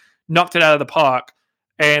NCAAs, knocked it out of the park,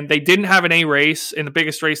 and they didn't have an A race in the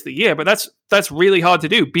biggest race of the year. But that's really hard to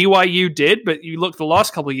do. BYU did, but you look the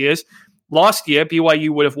last couple of years. Last year,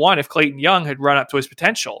 BYU would have won if Clayton Young had run up to his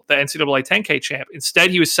potential, the NCAA 10K champ.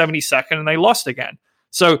 Instead, he was 72nd, and they lost again.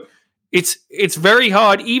 So it's very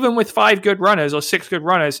hard, even with 5 good runners or 6 good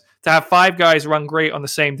runners, to have 5 guys run great on the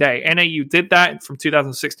same day. NAU did that from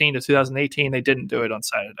 2016 to 2018. They didn't do it on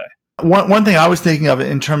Saturday. One thing I was thinking of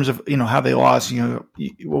in terms of how they lost.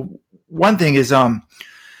 One thing is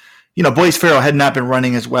Blaze Farrell had not been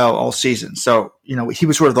running as well all season, so he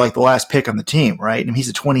was sort of like the last pick on the team, right? And he's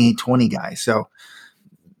a 28-20 guy, so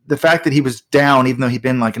the fact that he was down, even though he'd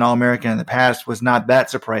been like an All-American in the past, was not that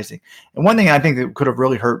surprising. And one thing I think that could have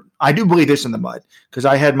really hurt, I do believe this in the mud, because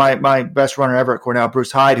I had my best runner ever at Cornell,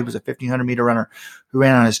 Bruce Hyde, who was a 1,500-meter runner who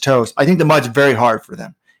ran on his toes. I think the mud's very hard for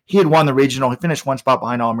them. He had won the regional. He finished one spot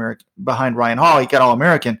behind Ryan Hall. He got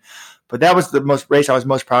All-American. But that was the race I was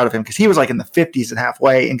most proud of him, because he was like in the 50s at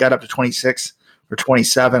halfway and got up to 26 or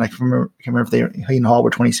 27. I can't remember if he and Hall were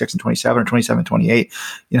 26 and 27 or 27 and 28.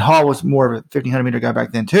 And Hall was more of a 1,500-meter guy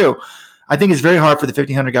back then too. I think it's very hard for the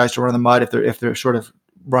 1,500 guys to run in the mud if they're sort of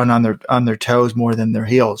run on their toes more than their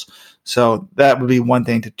heels. So that would be one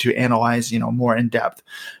thing to analyze, more in depth.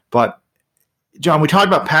 But John, we talked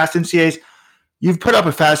about past NCAAs. You've put up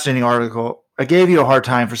a fascinating article. I gave you a hard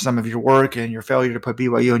time for some of your work and your failure to put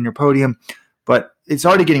BYU on your podium, but it's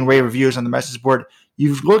already getting rave reviews on the message board.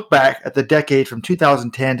 You've looked back at the decade from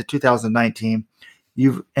 2010 to 2019.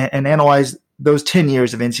 You've analyzed those 10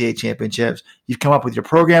 years of NCAA championships. You've come up with your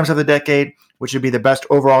programs of the decade, which would be the best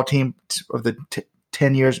overall team of the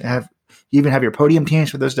 10 years. You even have your podium teams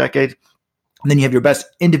for those decades. And then you have your best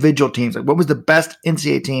individual teams. Like, what was the best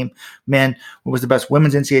NCAA team, men? What was the best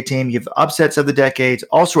women's NCAA team? You have the upsets of the decades,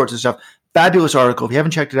 all sorts of stuff. Fabulous article. If you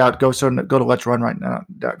haven't checked it out, go to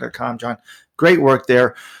letsrunrightnow.com, John. Great work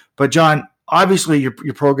there. But, John, obviously your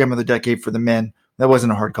program of the decade for the men, that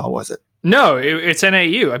wasn't a hard call, was it? No, it's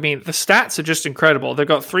NAU. I mean, the stats are just incredible. They've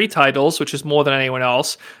got 3 titles, which is more than anyone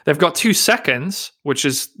else. They've got 2 seconds, which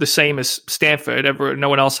is the same as Stanford. No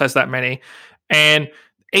one else has that many. And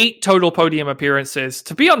 8 total podium appearances.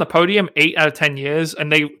 To be on the podium 8 out of 10 years, and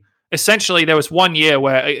there was one year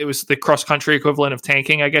where it was the cross-country equivalent of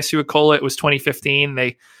tanking, I guess you would call it. It was 2015.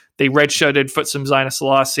 They redshirted Futsum Zina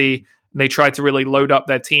Selassie, and they tried to really load up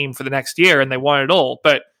their team for the next year, and they won it all.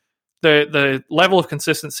 But the level of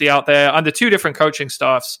consistency out there under 2 different coaching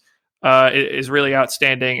staffs is really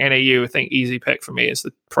outstanding. NAU, I think, easy pick for me is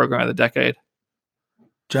the program of the decade.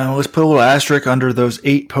 John, let's put a little asterisk under those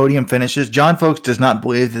 8 podium finishes. John Folks does not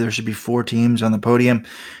believe that there should be 4 teams on the podium.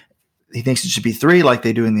 He thinks it should be 3 like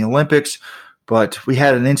they do in the Olympics. But we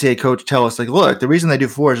had an NCAA coach tell us, look, the reason they do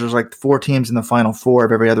 4 is there's 4 teams in the Final Four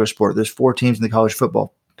of every other sport. There's 4 teams in the college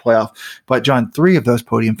football playoff. But, John, 3 of those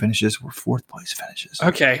podium finishes were 4th place finishes.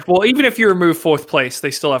 Okay. Well, even if you remove 4th place, they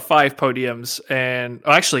still have 5 podiums. And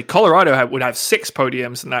actually, Colorado would have 6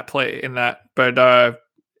 podiums in that. But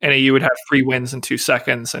NAU would have 3 wins and 2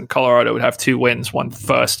 seconds, and Colorado would have 2 wins, 1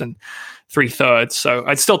 first and 3 thirds. So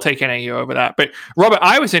I'd still take NAU over that. But Robert,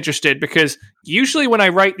 I was interested because usually when I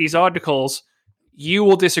write these articles, you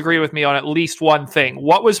will disagree with me on at least one thing.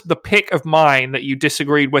 What was the pick of mine that you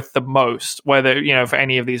disagreed with the most, whether, for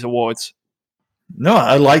any of these awards? No,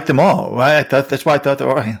 I liked them all. That's why I thought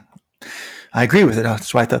I agree with it.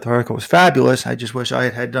 That's why I thought the article was fabulous. I just wish I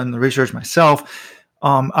had done the research myself.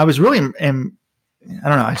 I was really, I don't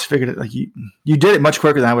know. I just figured it you did it much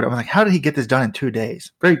quicker than I would. I was like, how did he get this done in 2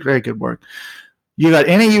 days? Very, very good work. You got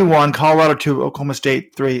NAU 1, Colorado 2, Oklahoma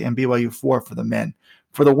State 3, and BYU 4 for the men.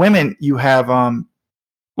 For the women, you have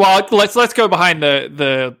well, let's go behind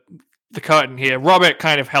the curtain here. Robert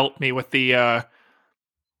kind of helped me with the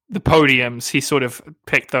podiums. He sort of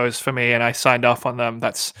picked those for me, and I signed off on them.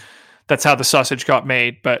 That's how the sausage got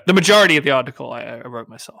made. But the majority of the article I wrote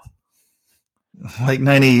myself. Like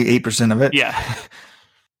 98% of it. Yeah.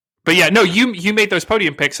 But yeah, no, you made those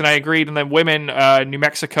podium picks, and I agreed. And then women, New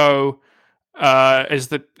Mexico,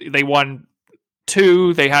 they won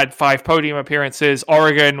 2. They had 5 podium appearances.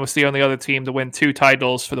 Oregon was the only other team to win 2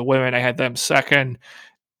 titles for the women. I had them second.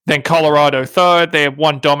 Then Colorado third. They had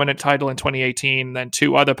 1 dominant title in 2018, then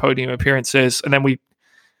 2 other podium appearances. And then we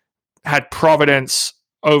had Providence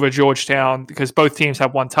over Georgetown because both teams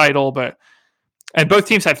had 1 title, and both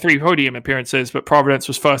teams had 3 podium appearances, but Providence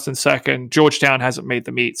was first and second. Georgetown hasn't made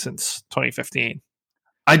the meet since 2015.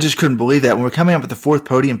 I just couldn't believe that. When we're coming up with the 4th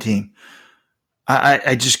podium team,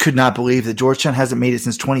 I just could not believe that Georgetown hasn't made it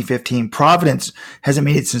since 2015. Providence hasn't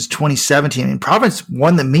made it since 2017. And Providence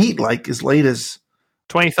won the meet as late as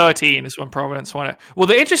 2013 is when Providence won it. Well,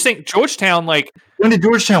 the interesting Georgetown, when did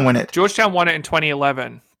Georgetown win it? Georgetown won it in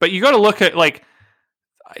 2011. But you got to look at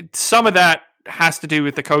some of that has to do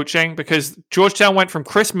with the coaching, because Georgetown went from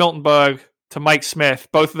Chris Miltenberg to Mike Smith.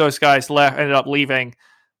 Both of those guys ended up leaving.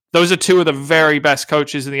 Those are 2 of the very best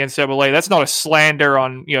coaches in the NCAA. That's not a slander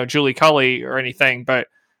on Julie Cully or anything, but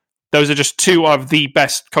those are just 2 of the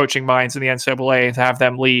best coaching minds in the NCAA. And to have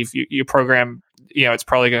them leave your program, it's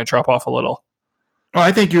probably going to drop off a little. Well,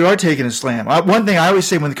 I think you are taking a slam. One thing I always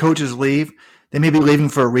say when the coaches leave, they may be leaving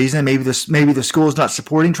for a reason. Maybe the school is not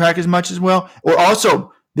supporting track as much as well. Or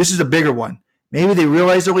also, this is a bigger one. Maybe they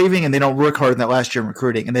realize they're leaving and they don't work hard in that last year in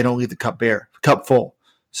recruiting and they don't leave the cup full.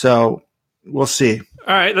 So we'll see.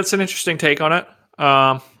 All right, that's an interesting take on it.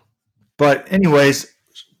 But anyways,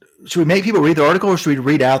 should we make people read the article or should we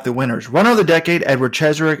read out the winners? Runner of the decade, Edward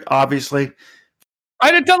Cheserick, obviously.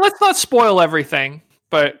 Let's not spoil everything,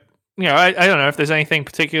 but I don't know if there's anything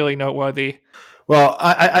particularly noteworthy. Well,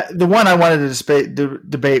 the one I wanted to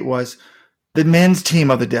debate was the men's team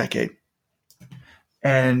of the decade.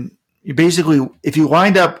 And you basically, if you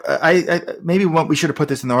lined up, maybe we should have put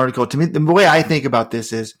this in the article. To me, the way I think about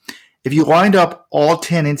this is if you lined up all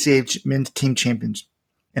 10 NCAA men's team champions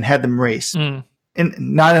and had them race,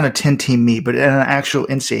 not in a 10-team meet, but in an actual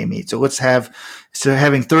NCAA meet. So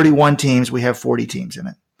having 31 teams, we have 40 teams in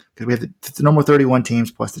it because we have the number 31 teams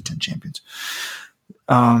plus the 10 champions,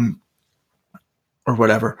 or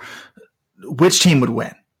whatever. Which team would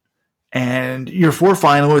win? And your four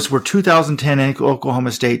finalists were 2010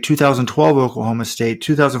 Oklahoma State, 2012 Oklahoma State,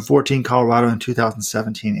 2014 Colorado, and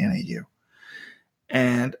 2017 NAU.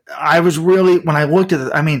 And I was really, when I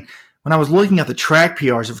was looking at the track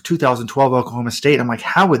PRs of 2012 Oklahoma State, I'm like,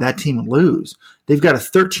 how would that team lose? They've got a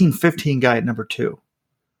 13-15 guy at number 2.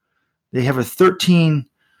 They have a 13-46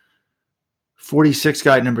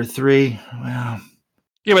 guy at number 3. Wow.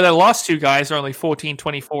 Yeah, but their last two guys are only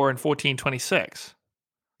 14-24 and 14-26.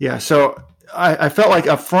 Yeah, so I felt like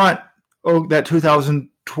up front, that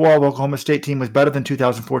 2012 Oklahoma State team was better than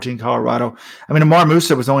 2014 Colorado. I mean, Amar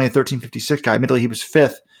Musa was only a 13-56 guy. Admittedly, he was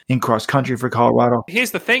 5th in cross country for Colorado. Here's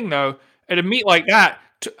the thing, though. At a meet like that,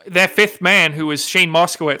 their 5th man, who was Shane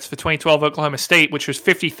Moskowitz for 2012 Oklahoma State, which was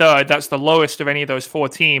 53rd, that's the lowest of any of those 4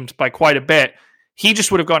 teams by quite a bit. He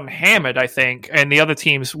just would have gotten hammered, I think, and the other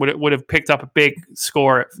teams would have picked up a big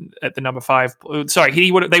score at the number 5. Sorry, they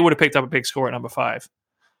would have picked up a big score at number 5.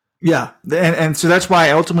 Yeah, and so that's why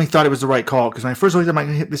I ultimately thought it was the right call, because when I first looked at it,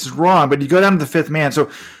 I'm like, this is wrong, but you go down to the 5th man. So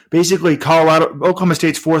basically, Oklahoma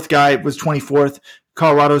State's 4th guy was 24th,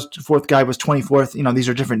 Colorado's 4th guy was 24th. These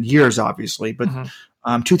are different years, obviously, but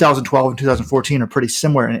 2012 and 2014 are pretty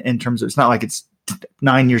similar in terms of, it's not like it's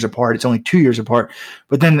 9 years apart, it's only 2 years apart.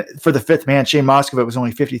 But then for the 5th man, Shane Moskowitz was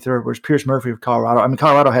only 53rd, whereas Pierce Murphy of Colorado,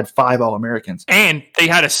 Colorado had 5 All-Americans. And they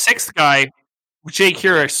had a 6th guy. Jake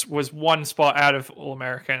Harris was 1 spot out of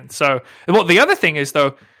All-American. So, well, the other thing is,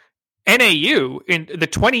 though, NAU, in the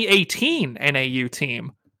 2018 NAU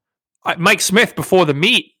team, Mike Smith, before the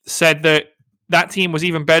meet, said that team was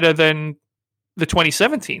even better than the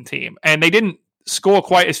 2017 team. And they didn't score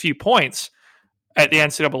quite as few points at the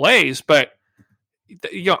NCAAs, but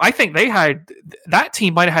I think that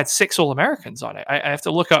team might have had 6 All-Americans on it. I have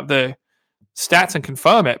to look up the stats and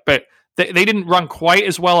confirm it, but they didn't run quite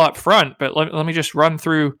as well up front, but let me just run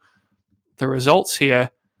through the results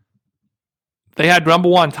here. They had number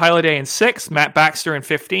 1 Tyler Day in 6th, Matt Baxter in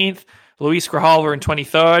 15th, Luis Grijalva in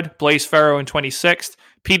 23rd, Blaze Farrow in 26th,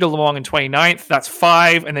 Peter Lamong in 29th. That's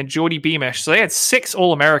 5, and then Jordy Beamish. So they had 6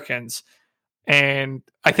 All-Americans, and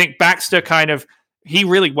I think Baxter he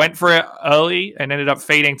really went for it early and ended up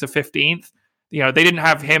fading to 15th. They didn't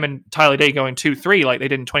have him and Tyler Day going 2-3 like they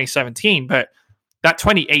did in 2017, but that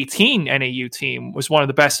 2018 NAU team was one of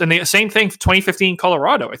the best. And the same thing for 2015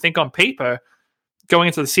 Colorado. I think on paper, going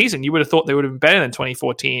into the season, you would have thought they would have been better than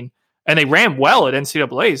 2014. And they ran well at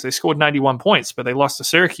NCAAs. They scored 91 points, but they lost to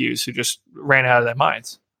Syracuse, who just ran out of their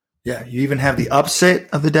minds. Yeah, you even have the upset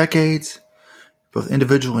of the decades, both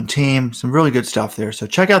individual and team. Some really good stuff there. So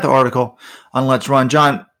check out the article on Let's Run.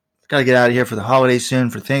 John, got to get out of here for the holidays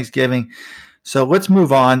soon, for Thanksgiving. So let's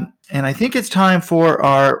move on. And I think it's time for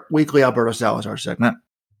our weekly Alberto Salazar segment.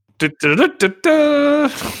 This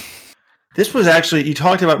was actually, you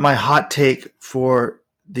talked about my hot take for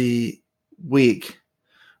the week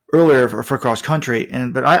earlier for cross country,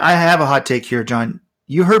 but I have a hot take here, John.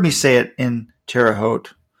 You heard me say it in Terre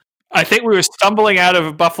Haute. I think we were stumbling out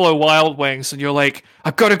of Buffalo Wild Wings, and you're like,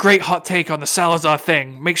 I've got a great hot take on the Salazar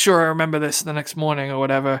thing. Make sure I remember this the next morning or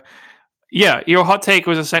whatever. Yeah, your hot take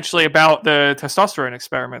was essentially about the testosterone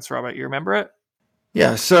experiments, Robert. You remember it?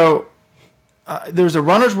 Yeah, so there's a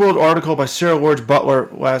Runner's World article by Sarah Lords Butler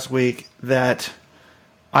last week that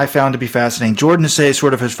I found to be fascinating. Jordan Say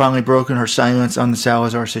sort of has finally broken her silence on the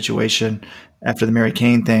Salazar situation after the Mary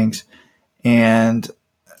Kane things. And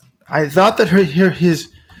I thought that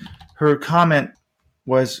her comment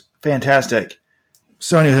was fantastic.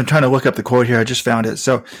 So anyways, I'm trying to look up the quote here. I just found it.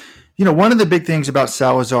 So, one of the big things about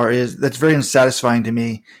Salazar that's very unsatisfying to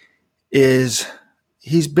me is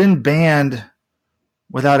he's been banned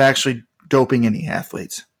without actually doping any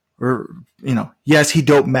athletes or, yes, he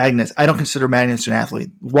doped Magnus. I don't consider Magnus an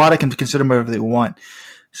athlete. WADA can consider him whatever they want.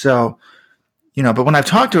 So, but when I've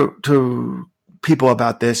talked to people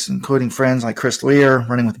about this, including friends like Chris Lear,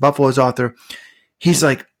 Running with the Buffaloes author, he's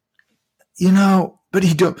like, but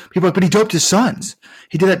he doped his sons.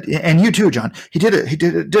 He did that, and you too, John. He did a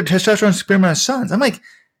testosterone experiment on his sons. I'm like,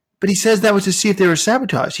 but he says that was to see if they were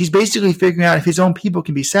sabotaged. He's basically figuring out if his own people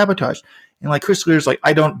can be sabotaged. And like Chris Lear's like,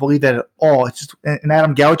 I don't believe that at all. It's just, and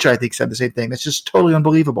Adam Goucher, I think, said the same thing. That's just totally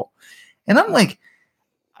unbelievable. And I'm like,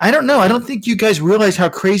 I don't know. I don't think you guys realize how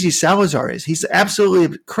crazy Salazar is. He's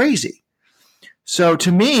absolutely crazy. So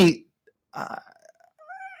to me,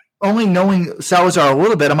 only knowing Salazar a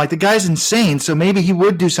little bit, I'm like, the guy's insane. So maybe he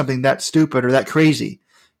would do something that stupid or that crazy.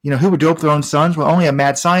 Who would dope their own sons? Well, only a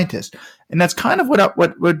mad scientist. And that's kind of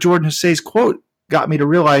what Jordan Hussey's quote got me to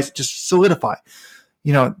realize, just solidify.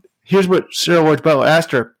 Here's what Sarah Ward's Butler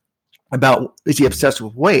asked her about, is he obsessed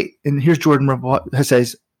with weight? And here's Jordan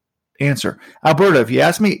Hussey's answer. Alberto, if you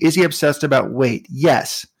ask me, is he obsessed about weight?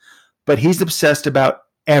 Yes, but he's obsessed about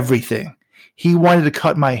everything. He wanted to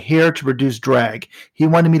cut my hair to reduce drag. He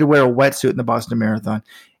wanted me to wear a wetsuit in the Boston Marathon.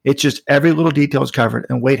 It's just every little detail is covered,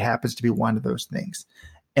 and weight happens to be one of those things.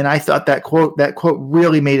 And I thought that quote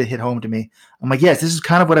really made it hit home to me. I'm like, yes, this is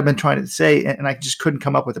kind of what I've been trying to say, and I just couldn't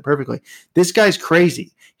come up with it perfectly. This guy's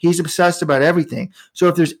crazy. He's obsessed about everything. So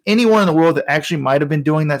if there's anyone in the world that actually might have been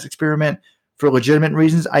doing that experiment for legitimate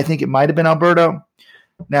reasons, I think it might have been Alberto.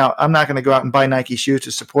 Now, I'm not going to go out and buy Nike shoes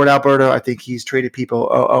to support Alberto. I think he's treated people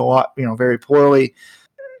a lot, very poorly.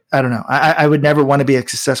 I don't know. I would never want to be a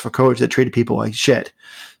successful coach that treated people like shit.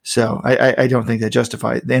 So I don't think that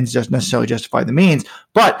the ends just necessarily justify the means.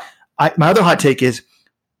 But my other hot take is,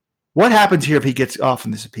 what happens here if he gets off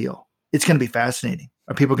on this appeal? It's going to be fascinating.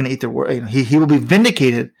 Are people going to eat their word? He will be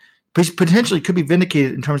vindicated. Potentially could be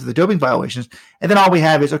vindicated in terms of the doping violations. And then all we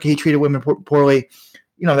have is, okay, he treated women poorly.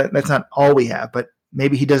 That's not all we have. But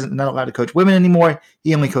maybe he not allowed to coach women anymore.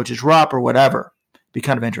 He only coaches ROP or whatever. Be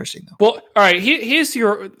kind of interesting, though. Well, all right. Here's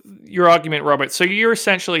your argument, Robert. So you're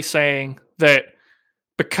essentially saying that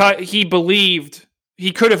because he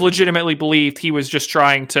could have legitimately believed he was just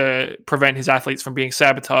trying to prevent his athletes from being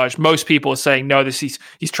sabotaged. Most people are saying no. He's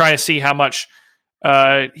trying to see how much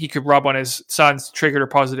he could rub on his sons, triggered a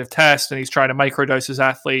positive test, and he's trying to microdose his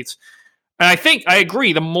athletes. And I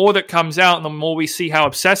agree. The more that comes out, and the more we see how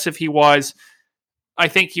obsessive he was, I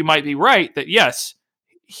think you might be right that yes,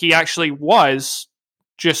 he actually was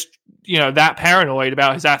just that paranoid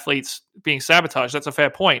about his athletes being sabotaged. That's a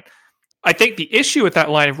fair point. I think the issue with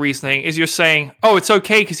that line of reasoning is you're saying, oh, it's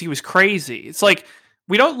okay because he was crazy. It's like,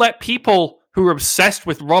 we don't let people who are obsessed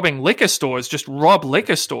with robbing liquor stores just rob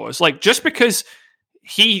liquor stores. Like, just because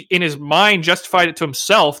he, in his mind, justified it to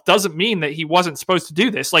himself doesn't mean that he wasn't supposed to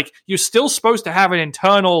do this. Like, you're still supposed to have an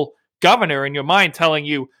internal governor in your mind telling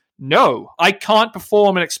you, no, I can't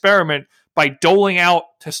perform an experiment by doling out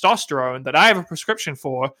testosterone that I have a prescription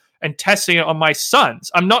for and testing it on my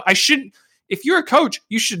sons. If you're a coach,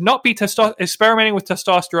 you should not be experimenting with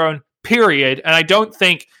testosterone, period. And I don't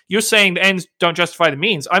think you're saying the ends don't justify the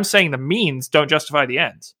means. I'm saying the means don't justify the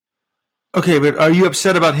ends. Okay, but are you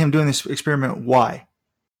upset about him doing this experiment? Why?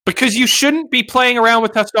 Because you shouldn't be playing around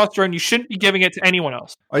with testosterone. You shouldn't be giving it to anyone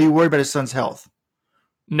else. Are you worried about his son's health?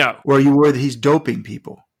 No. Or are you worried that he's doping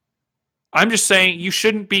people? I'm just saying you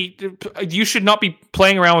should not be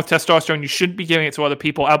playing around with testosterone. You shouldn't be giving it to other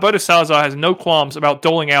people. Alberto Salazar has no qualms about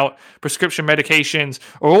doling out prescription medications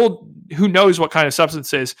or who knows what kind of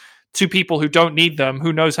substances to people who don't need them.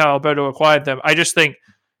 Who knows how Alberto acquired them? I just think,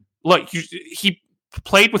 look, he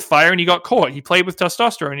played with fire and he got caught. He played with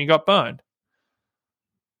testosterone and he got burned.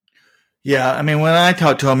 Yeah, I mean, when I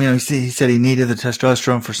talked to him, he said he needed the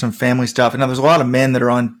testosterone for some family stuff. And now there's a lot of men that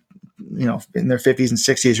are on, in their 50s and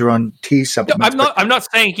 60s who are on T supplements. I'm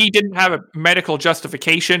not saying he didn't have a medical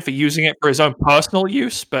justification for using it for his own personal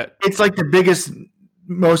use, but it's like the biggest,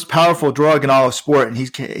 most powerful drug in all of sport, and he's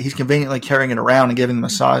conveniently carrying it around and giving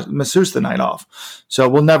the masseuse the night off. So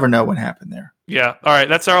we'll never know what happened there. Yeah. All right.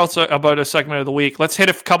 That's also about a segment of the week. Let's hit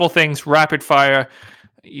a couple things rapid fire.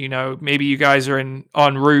 Maybe you guys are en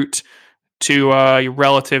route to your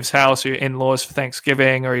relative's house or your in-laws for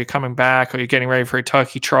Thanksgiving, or you're coming back, or you're getting ready for a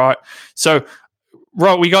turkey trot. So,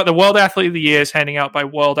 we got the World Athlete of the Years handing out by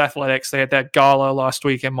World Athletics. They had that gala last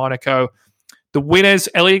week in Monaco. The winners,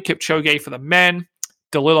 Eliud Kipchoge for the men,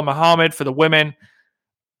 Dalilah Muhammad for the women.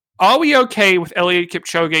 Are we okay with Eliud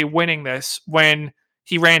Kipchoge winning this when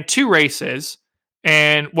he ran 2 races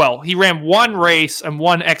and, he ran 1 race and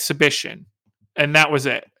 1 exhibition, and that was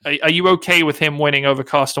it? Are you okay with him winning over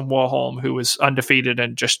Karsten Warholm, who was undefeated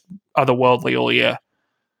and just otherworldly all year?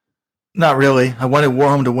 Not really. I wanted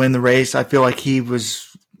Warholm to win the race. I feel like he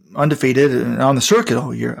was undefeated and on the circuit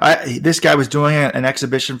all year. This guy was doing an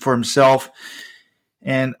exhibition for himself.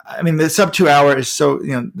 And I mean, the sub 2 hour is so,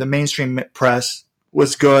 the mainstream press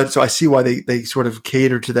was good. So I see why they sort of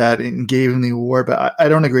catered to that and gave him the award, but I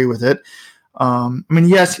don't agree with it. I mean,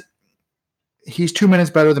 yes, he's 2 minutes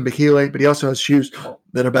better than Bekele, but he also has shoes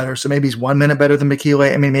that are better. So maybe he's 1 minute better than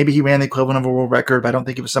Bekele. I mean, maybe he ran the equivalent of a world record, but I don't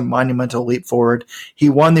think it was some monumental leap forward. He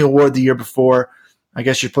won the award the year before. I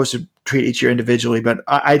guess you're supposed to treat each year individually, but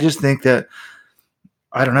I just think that,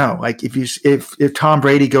 I don't know, like if Tom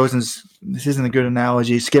Brady goes and, this isn't a good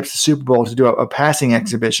analogy, skips the Super Bowl to do a passing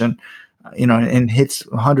exhibition, and hits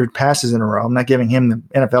 100 passes in a row, I'm not giving him the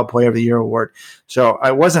NFL Player of the Year award. So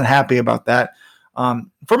I wasn't happy about that.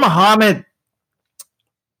 For Muhammad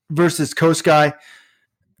versus Coast Guy,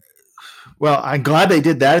 well, I'm glad they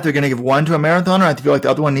did that. If they're going to give one to a marathoner, I feel like the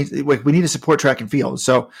other one we need to support track and field.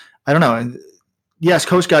 So I don't know. And yes,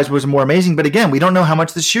 Coast Guys was more amazing, but again, we don't know how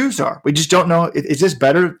much the shoes are. We just don't know. Is this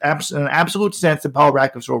better in an absolute sense than Paul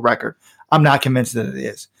Radcliffe's world record? I'm not convinced that it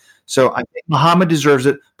is. So I think Muhammad deserves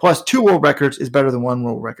it. Plus, 2 world records is better than 1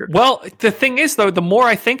 world record. Well, the thing is, though, the more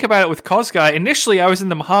I think about it with Kosgei, initially I was in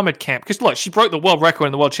the Muhammad camp. Because, look, she broke the world record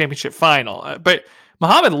in the World Championship final. But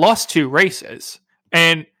Muhammad lost 2 races.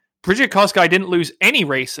 And Bridget Kosgei didn't lose any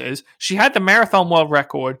races. She had the marathon world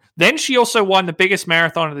record. Then she also won the biggest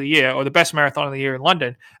marathon of the year, or the best marathon of the year in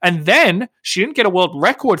London. And then she didn't get a world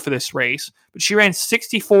record for this race, but she ran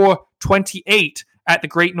 64:28 at the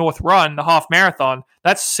Great North Run, the half marathon.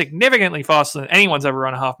 That's significantly faster than anyone's ever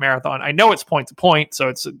run a half marathon. I know it's point to point, so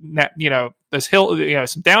it's, there's some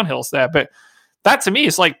downhills there, but that to me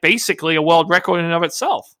is like basically a world record in and of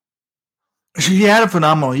itself. She had a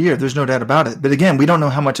phenomenal year. There's no doubt about it. But again, we don't know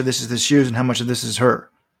how much of this is the shoes and how much of this is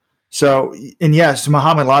her. So, and yes,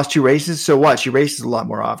 Muhammad lost 2 races. So what? She races a lot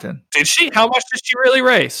more often. Did she? How much did she really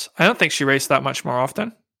race? I don't think she raced that much more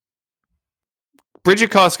often.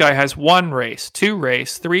 Bridget Kosgei has 1 race, 2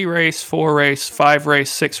 race, 3 race, 4 race, 5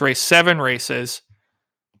 race, 6 race, 7 races.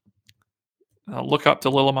 I'll look up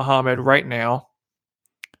to Lila Muhammad right now.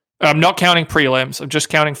 I'm not counting prelims. I'm just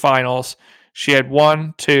counting finals. She had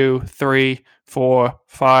 1, 2, 3, 4,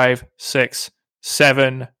 5, 6,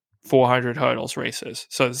 7 400 hurdles races.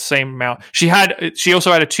 So the same amount. She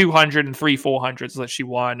also had a 200 and 3 400s that she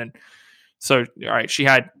won. And so, all right, she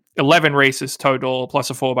had 11 races total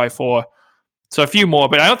plus a 4x4. So a few more,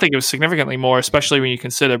 but I don't think it was significantly more, especially when you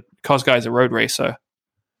consider Kosgei's a road racer.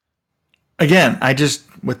 Again,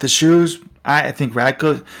 with the shoes, I think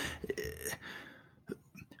Radcliffe,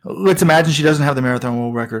 let's imagine she doesn't have the marathon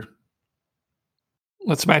world record.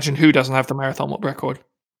 Let's imagine who doesn't have the marathon world record.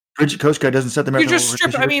 Bridget Kosgei doesn't set the marathon world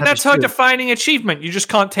record. I mean, that's her defining achievement. You just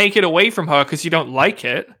can't take it away from her because you don't like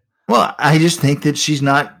it. Well, I just think that she's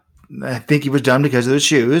not. I think it was done because of the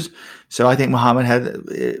shoes. So I think Muhammad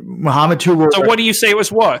 2 world. So what do you say it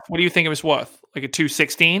was worth? What do you think it was worth? Like a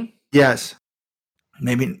 2:16? Yes.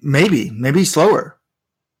 Maybe slower.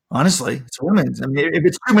 Honestly, it's women's. I mean, if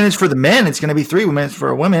it's 2 minutes for the men, it's going to be 3 minutes for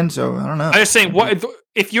a women. So I don't know. I'm just saying, what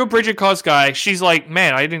if you're Bridget Kosgei? She's like,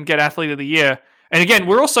 man, I didn't get athlete of the year. And again,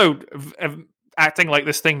 we're also acting like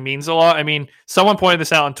this thing means a lot. I mean, someone pointed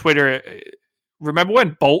this out on Twitter. Remember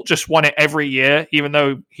when Bolt just won it every year, even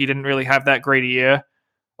though he didn't really have that great a year?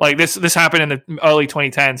 Like this happened in the early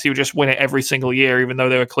 2010s. He would just win it every single year, even though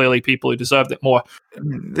there were clearly people who deserved it more.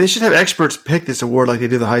 They should have experts pick this award like they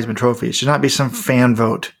do the Heisman Trophy. It should not be some fan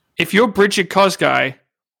vote. If you're Bridget Kosgei,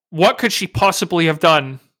 what could she possibly have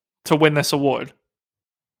done to win this award?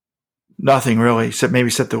 Nothing really, except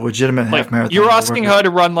maybe set the legitimate half marathon. You're asking her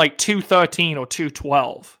to run like 2:13 or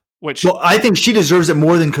 2:12, which I think she deserves it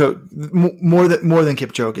more than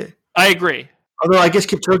Kipchoge. I agree. Although I guess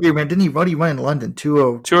Kipchoge ran, didn't he? What did he run in London?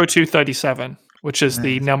 2:02:37, which is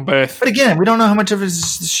the number. But again, we don't know how much of it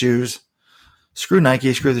is the shoes. Screw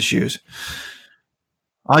Nike, screw the shoes.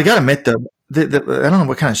 I gotta admit though, I don't know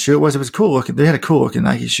what kind of shoe it was. It was cool looking. They had a cool looking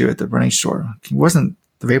Nike shoe at the running store. It wasn't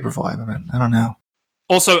the Vaporfly, but I don't know.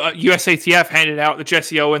 Also, USATF handed out the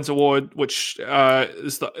Jesse Owens Award, which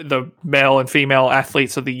is the male and female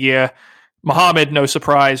athletes of the year. Muhammad, no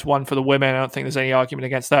surprise, won for the women. I don't think there's any argument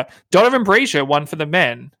against that. Donovan Brazier won for the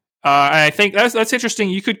men. And I think that's interesting.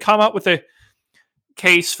 You could come up with a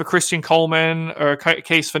case for Christian Coleman or a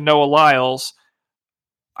case for Noah Lyles.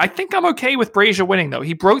 I think I'm okay with Brazier winning, though.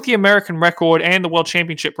 He broke the American record and the World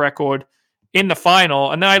Championship record in the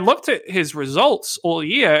final. And then I looked at his results all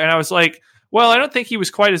year, and I was like, well, I don't think he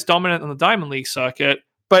was quite as dominant on the Diamond League circuit,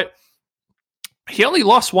 but he only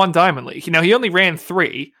lost 1 Diamond League. He only ran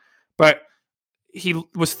 3, but he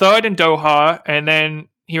was 3rd in Doha, and then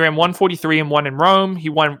He ran 143 and won in Rome. He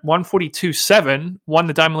won 142.7, won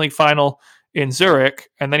the Diamond League final in Zurich,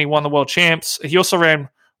 and then he won the World Champs. He also ran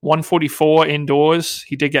 144 indoors.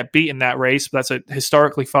 He did get beat in that race, but that's a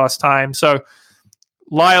historically fast time. So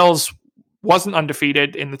Lyles wasn't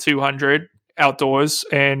undefeated in the 200 outdoors,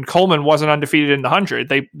 and Coleman wasn't undefeated in the 100.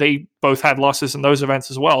 They both had losses in those events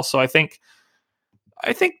as well. So I think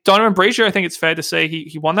Donovan Brazier, I think it's fair to say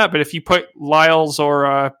he won that. But if you put Lyles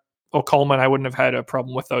or Coleman, I wouldn't have had a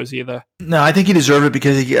problem with those either. No, I think he deserved it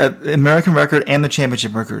because he got the American record and the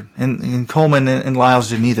championship record, and Coleman and Lyles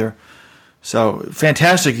didn't either. So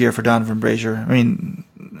fantastic year for Donovan Brazier. I mean,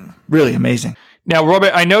 really amazing. Now,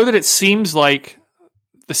 Robert, I know that it seems like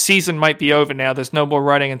the season might be over now. There's no more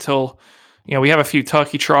running until, we have a few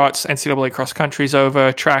turkey trots. NCAA cross country's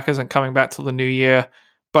over. Track isn't coming back till the new year.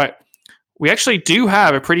 But we actually do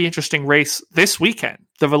have a pretty interesting race this weekend,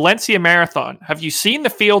 the Valencia Marathon. Have you seen the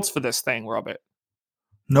fields for this thing, Robert?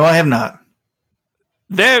 No, I have not.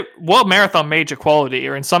 They're World Marathon major quality,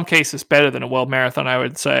 or in some cases better than a World Marathon, I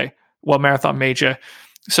would say. World Marathon major.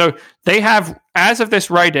 So they have, as of this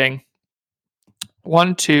writing,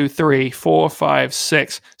 1, 2, 3, 4, 5,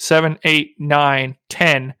 6, 7, 8, 9,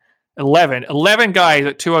 10, 11. 11 guys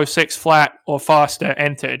at 206 flat or faster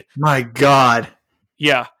entered. My God.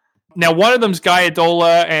 Yeah. Now, one of them's Guy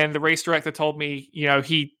Adola, and the race director told me,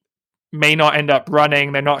 he may not end up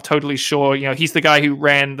running. They're not totally sure. He's the guy who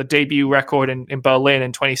ran the debut record in Berlin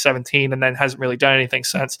in 2017 and then hasn't really done anything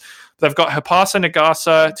since. But they've got Hapasa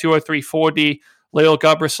Nagasa, 203.40, Leo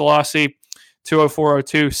Gabriselassie,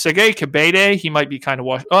 204.02. Sergei Kabede, he might be kind of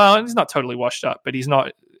washed. Well, he's not totally washed up, but he's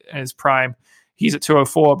not in his prime. He's at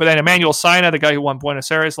 204. But then Emmanuel Sainer, the guy who won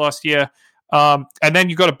Buenos Aires last year. And then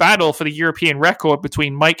you've got a battle for the European record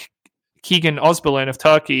between Mike Keegan Osberlin of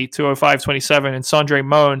Turkey, 205.27, and Sondre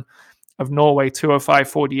Moen of Norway,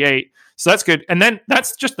 205.48. So that's good. And then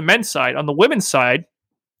that's just the men's side. On the women's side,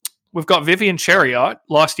 we've got Vivian Chariot,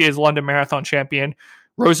 last year's London Marathon champion,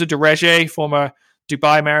 Rosa Dereje, former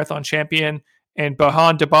Dubai Marathon champion, and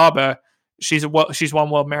Burhan Dibaba. She's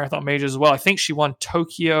won World Marathon majors as well. I think she won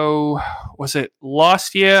Tokyo, was it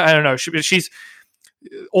last year? I don't know. She's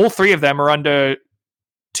all three of them are under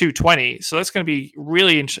 220, so that's going to be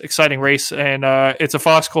really exciting race, and it's a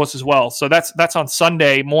fast course as well. So that's on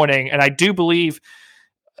Sunday morning, and I do believe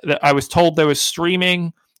that I was told there was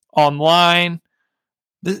streaming online.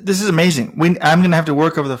 This is amazing. I'm going to have to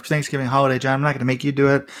work over the Thanksgiving holiday, John. I'm not going to make you do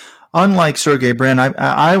it. Unlike Sergey Brin,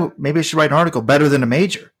 I maybe I should write an article better than a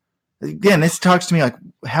major. Again, this talks to me like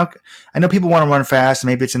how I know people want to run fast, and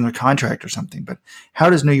maybe it's in their contract or something, but how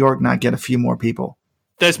does New York not get a few more people?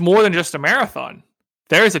 There's more than just a marathon.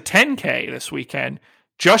 There is a 10K this weekend.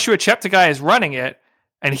 Joshua Cheptegei is running it,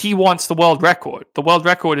 and he wants the world record. The world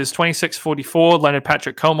record is 26:44. Leonard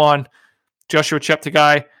Patrick Coman. Joshua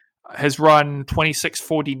Cheptegei has run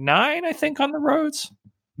 26:49, I think, on the roads.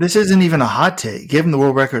 This isn't even a hot take. Give him the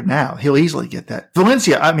world record now. He'll easily get that.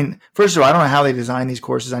 Valencia, I mean, first of all, I don't know how they design these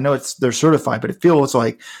courses. I know they're certified, but it feels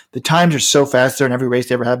like the times are so fast there in every race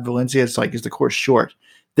they ever have in Valencia. It's like, is the course short?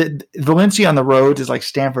 The Valencia on the roads is like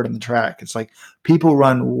Stanford on the track. It's like people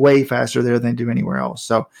run way faster there than they do anywhere else.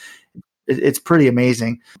 So it's pretty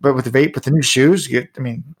amazing. But with the new shoes,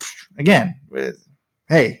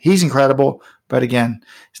 hey, he's incredible. But again,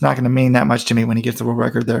 it's not going to mean that much to me when he gets the world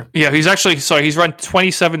record there. Yeah, he's run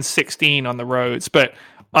 27:16 on the roads. But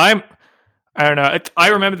I don't know. I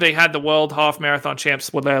remember they had the World Half Marathon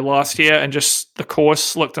champs were there last year, and just the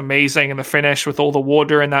course looked amazing, and the finish with all the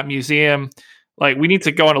water in that museum. Like, we need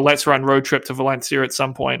to go on a Let's Run road trip to Valencia at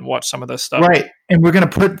some point and watch some of this stuff. Right. And we're going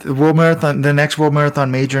to put the next World Marathon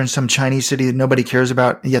major in some Chinese city that nobody cares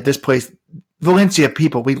about. Yet this place, Valencia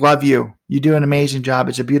people, we love you. You do an amazing job.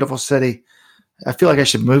 It's a beautiful city. I feel like I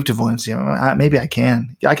should move to Valencia. Maybe I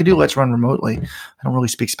can. I could do Let's Run remotely. I don't really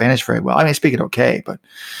speak Spanish very well. I mean, I speak it okay, but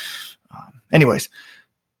anyways.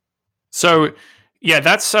 So, yeah,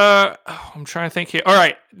 that's I'm trying to think here. All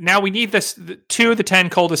right, now we need this. 2 of the 10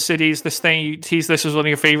 coldest cities. This thing, you teased this was one of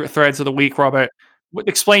your favorite threads of the week, Robert.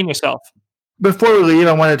 Explain yourself. Before we leave,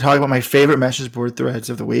 I wanted to talk about my favorite message board threads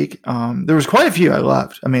of the week. There was quite a few I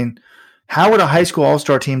loved. I mean, how would a high school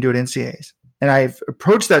all-star team do at NCAAs? And I've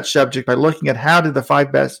approached that subject by looking at how did the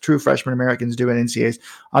 5 best true freshman Americans do at NCAAs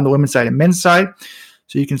on the women's side and men's side.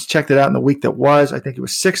 So you can check that out in the week that was. I think it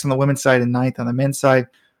was 6th on the women's side and 9th on the men's side.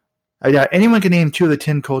 Anyone can name 2 of the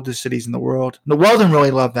 10 coldest cities in the world. The world didn't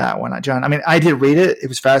really love that one, John. I mean, I did read it. It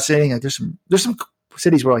was fascinating. Like, there's some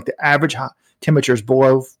cities where like the average temperature is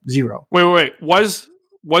below 0. Wait. Was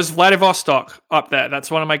Vladivostok up there?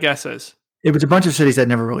 That's one of my guesses. It was a bunch of cities I'd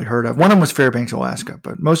never really heard of. One of them was Fairbanks, Alaska,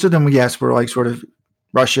 but most of them, yes, were like sort of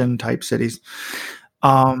Russian type cities.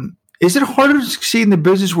 Is it harder to succeed in the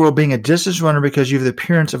business world being a distance runner because you have the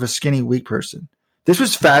appearance of a skinny, weak person? This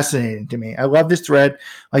was fascinating to me. I love this thread.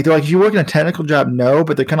 Like, they're like, if you work in a technical job, no,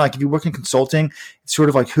 but they're kind of like, if you work in consulting, it's sort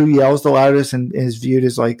of like who yells the loudest and is viewed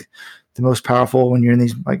as like the most powerful when you're in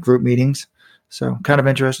these like group meetings. So kind of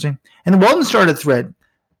interesting. And the Weldon started a thread.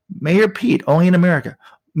 Mayor Pete, only in America.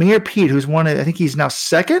 Mayor Pete, who's won, I think he's now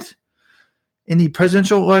second in the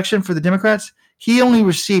presidential election for the Democrats. He only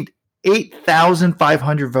received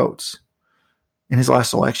 8,500 votes in his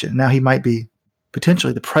last election. Now he might be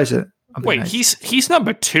potentially the president. Wait, he's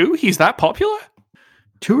number 2? He's that popular?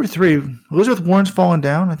 2 or 3. Elizabeth Warren's fallen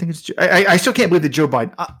down. I think it's. I still can't believe that Joe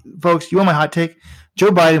Biden. Folks, you want my hot take? Joe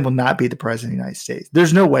Biden will not be the president of the United States.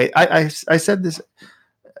 There's no way. I said this.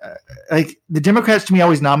 Like, the Democrats to me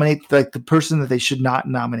always nominate like the person that they should not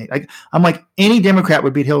nominate. I'm like, any Democrat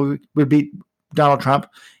would beat Donald Trump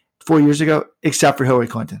 4 years ago, except for Hillary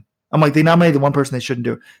Clinton. I'm like, they nominated the one person they shouldn't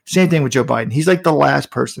do. Same thing with Joe Biden. He's like the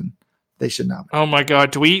last person they should nominate. Oh my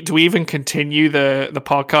God. Do we even continue the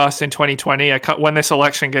podcast in 2020? When this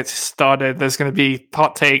election gets started, there's going to be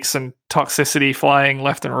hot takes and toxicity flying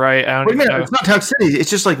left and right. I don't even know. It's not toxicity. It's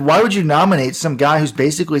just like, why would you nominate some guy who's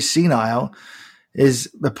basically senile, is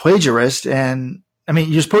the plagiarist? And I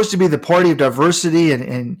mean, you're supposed to be the party of diversity.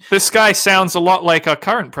 And this guy sounds a lot like our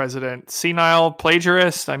current president. Senile,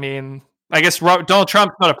 plagiarist. I mean, I guess Donald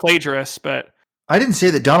Trump's not a plagiarist, but I didn't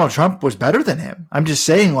say that Donald Trump was better than him. I'm just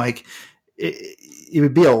saying, like, it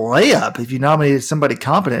would be a layup if you nominated somebody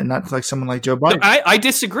competent and not like someone like Joe Biden. I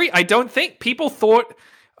disagree. I don't think people thought.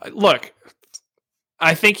 Look,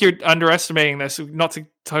 I think you're underestimating this. Not to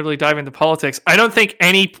totally dive into politics, I don't think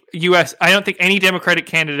any Democratic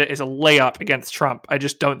candidate is a layup against Trump. I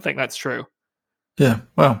just don't think that's true. Yeah,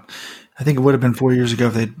 well, I think it would have been 4 years ago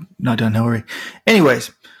if they'd not done Hillary.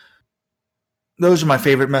 Anyways, those are my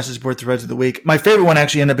favorite message board threads of the week. My favorite one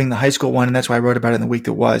actually ended up being the high school one, and that's why I wrote about it in the week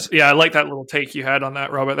that was. Yeah, I like that little take you had on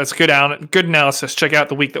that, Robert. That's good analysis. Check out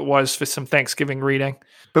the week that was for some Thanksgiving reading.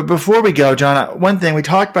 But before we go, John, one thing we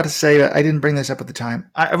talked about to say, I didn't bring this up at the time.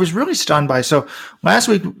 I was really stunned by. So last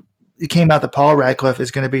week it came out that Paula Radcliffe is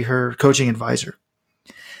going to be her coaching advisor.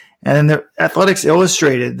 And then the Athletics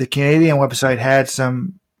Illustrated, the Canadian website, had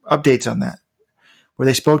some updates on that, where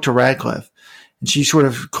they spoke to Radcliffe. And she sort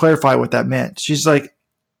of clarified what that meant. She's like,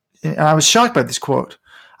 and I was shocked by this quote,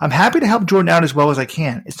 "I'm happy to help Jordan out as well as I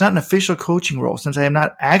can. It's not an official coaching role since I am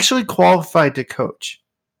not actually qualified to coach."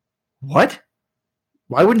 What?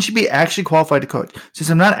 Why wouldn't she be actually qualified to coach? Since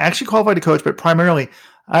I'm not actually qualified to coach, but primarily,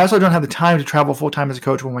 I also don't have the time to travel full-time as a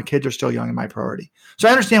coach when my kids are still young and my priority. So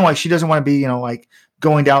I understand why she doesn't want to be, like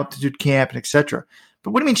going out to do camp and etc. But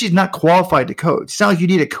what do you mean she's not qualified to coach? It's not like you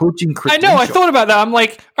need a coaching credential. I know. I thought about that. I'm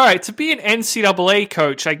like, all right, to be an NCAA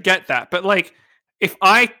coach, I get that. But like, if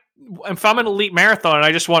I'm an elite marathon and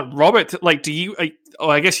I just want Robert to, like,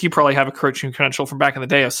 I guess you probably have a coaching credential from back in the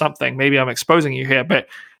day or something. Maybe I'm exposing you here, but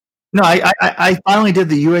no, I finally did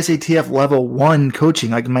the USATF level 1 coaching,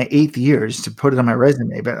 like in my 8th year, just to put it on my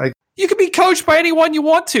resume. But like, you can be coached by anyone you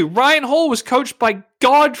want to. Ryan Hall was coached by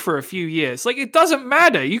God for a few years. Like, it doesn't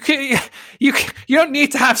matter. You don't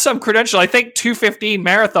need to have some credential. I think 2:15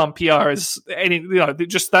 marathon PR is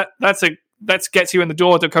just that gets you in the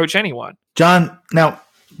door to coach anyone. John, now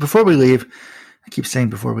before we leave, I keep saying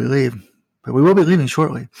before we leave, but we will be leaving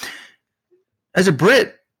shortly. As a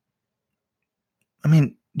Brit, I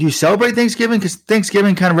mean, do you celebrate Thanksgiving? Because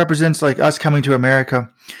Thanksgiving kind of represents like us coming to America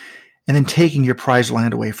and then taking your prized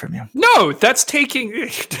land away from you. No, that's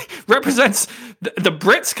represents the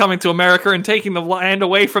Brits coming to America and taking the land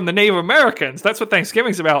away from the Native Americans. That's what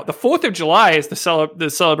Thanksgiving's about. The 4th of July is the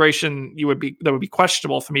celebration that would be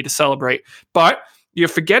questionable for me to celebrate. But you're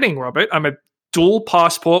forgetting, Robert, I'm a dual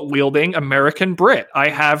passport wielding American Brit. I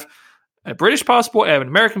have a British passport, I have an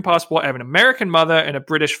American passport, I have an American mother and a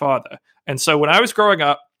British father. And so when I was growing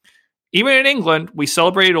up, even in England, we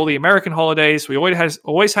celebrated all the American holidays. We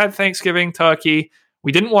always had Thanksgiving turkey.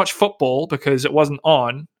 We didn't watch football because it wasn't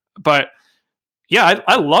on. But yeah,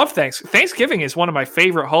 I love Thanksgiving is one of my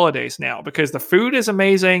favorite holidays now because the food is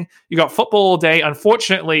amazing. You got football all day.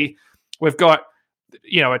 Unfortunately, we've got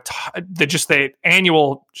the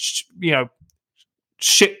annual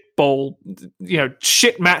shit bowl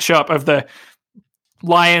shit matchup of the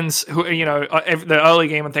Lions, who the early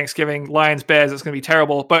game on Thanksgiving, Lions Bears. It's going to be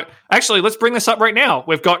terrible. But actually, let's bring this up right now.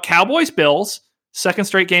 We've got Cowboys Bills, second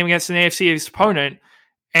straight game against an AFC East opponent,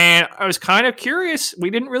 and I was kind of curious. We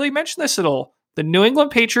didn't really mention this at all. The New England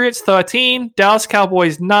Patriots 13, Dallas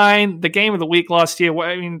Cowboys 9. The game of the week last year.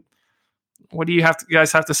 What do you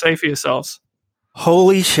guys have to say for yourselves?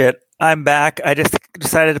 Holy shit! I'm back. I just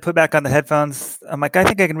decided to put back on the headphones. I'm like, I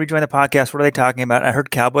think I can rejoin the podcast. What are they talking about? I heard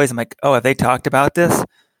Cowboys. I'm like, oh, have they talked about this?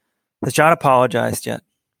 Has John apologized yet?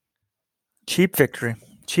 Cheap victory.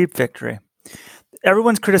 Cheap victory.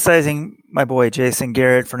 Everyone's criticizing my boy Jason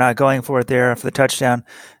Garrett for not going for it there for the touchdown.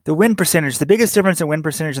 The win percentage, the biggest difference in win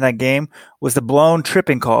percentage in that game was the blown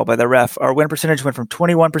tripping call by the ref. Our win percentage went from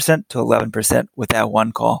 21% to 11% with that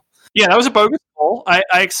one call. Yeah, that was a bogus call. I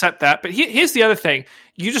accept that. But here's the other thing.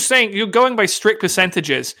 You're just saying you're going by strict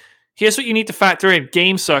percentages. Here's what you need to factor in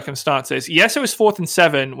game circumstances. Yes, it was 4th and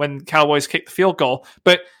 7 when Cowboys kicked the field goal,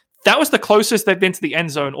 but that was the closest they've been to the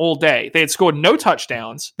end zone all day. They had scored no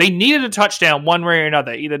touchdowns. They needed a touchdown one way or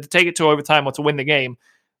another, either to take it to overtime or to win the game.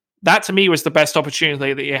 That, to me, was the best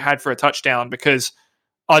opportunity that you had for a touchdown because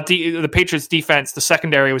the Patriots' defense, the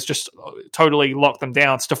secondary, was just totally locked them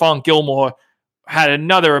down. Stephon Gilmore had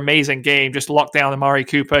another amazing game, just locked down Amari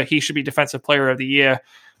Cooper. He should be Defensive Player of the Year.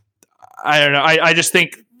 I don't know. I just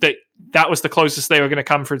think that was the closest they were going to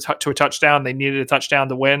come to a touchdown. They needed a touchdown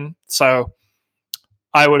to win. So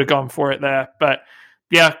I would have gone for it there. But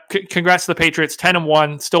yeah, congrats to the Patriots,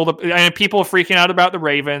 10-1. Still, people are freaking out about the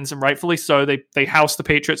Ravens, and rightfully so. They housed the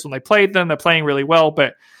Patriots when they played them. They're playing really well,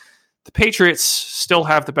 but the Patriots still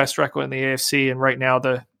have the best record in the AFC, and right now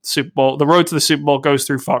the Super Bowl, the road to the Super Bowl goes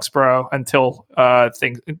through Foxborough until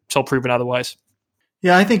proven otherwise.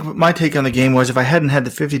 Yeah, I think my take on the game was if I hadn't had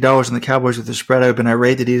the $50 on the Cowboys with the spread open, I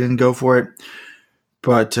rate that he didn't go for it.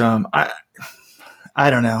 But I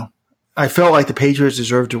don't know. I felt like the Patriots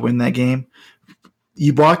deserved to win that game.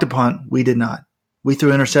 You blocked a punt. We did not. We threw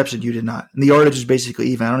an interception. You did not. And the yardage is basically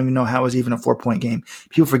even. I don't even know how it was even a 4-point game.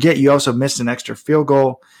 People forget you also missed an extra field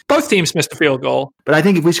goal. Both teams missed a field goal. But I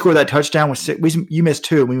think if we score that touchdown with you missed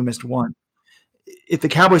 2 and we missed 1. If the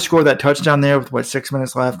Cowboys score that touchdown there with 6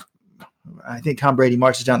 minutes left, I think Tom Brady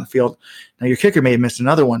marches down the field. Now your kicker may have missed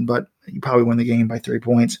another one, but you probably win the game by 3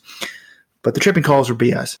 points. But the tripping calls were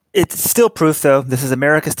BS. It's still proof, though. This is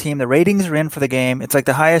America's team. The ratings are in for the game. It's like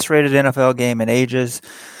the highest rated NFL game in ages.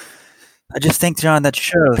 I just think, John, that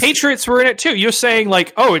shows. Patriots were in it, too. You're saying,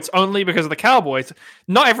 like, oh, it's only because of the Cowboys.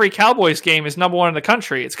 Not every Cowboys game is number 1 in the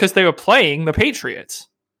country. It's because they were playing the Patriots.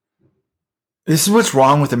 This is what's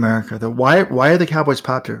wrong with America. Why are the Cowboys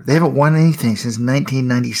popular? They haven't won anything since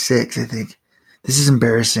 1996, I think. This is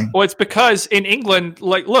embarrassing. Well, it's because in England,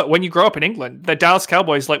 like, look, when you grow up in England, the Dallas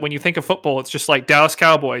Cowboys, like, when you think of football, it's just like Dallas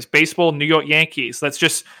Cowboys, baseball, New York Yankees. That's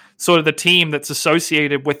just sort of the team that's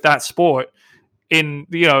associated with that sport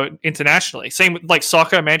internationally. Same with like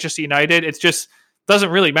soccer, Manchester United. It's just doesn't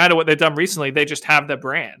really matter what they've done recently. They just have their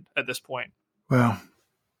brand at this point. Well,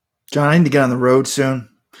 John, I need to get on the road soon.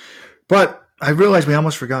 But I realized we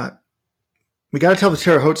almost forgot. We got to tell the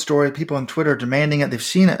Terre Haute story. People on Twitter are demanding it. They've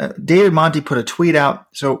seen it. David Monty put a tweet out.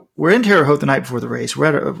 So we're in Terre Haute the night before the race.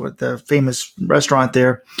 We're at the famous restaurant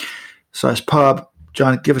there / pub.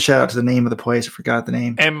 John, give a shout out to the name of the place. I forgot the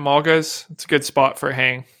name. M. Moga's. It's a good spot for a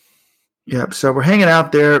hang. Yep. So we're hanging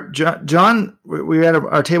out there. John, we're at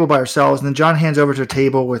our table by ourselves, and then John hands over to a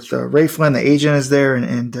table with Ray Flynn, the agent, is there,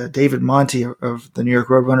 and David Monty of the New York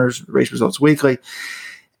Roadrunners Race Results Weekly.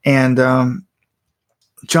 And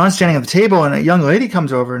John's standing at the table, and a young lady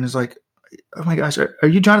comes over and is like, "Oh my gosh, are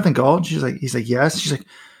you Jonathan Gauld?" He's like, "Yes." She's like,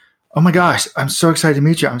 "Oh my gosh, I'm so excited to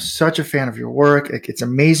meet you. I'm such a fan of your work. Like, it's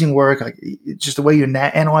amazing work. Like, it's just the way you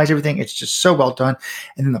analyze everything. It's just so well done.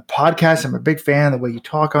 And then the podcast, I'm a big fan of the way you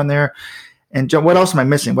talk on there." And John, what else am I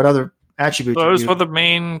missing? What other attributes? Those were the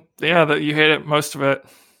main. Yeah, that you hit it most of it.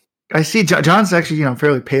 I see John's actually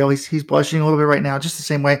fairly pale. He's blushing a little bit right now, just the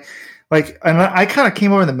same way. Like, and I kind of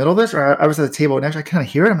came over in the middle of this, or I was at the table and actually I kind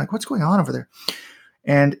of hear it. I'm like, what's going on over there?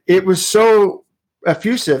 And it was so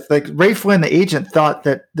effusive. Like, Ray Flynn, the agent, thought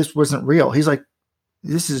that this wasn't real. He's like,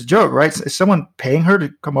 this is a joke, right? Is someone paying her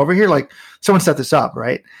to come over here? Like, someone set this up,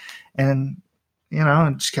 right? And,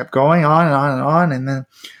 it just kept going on and on and on. And then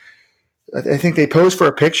I think they posed for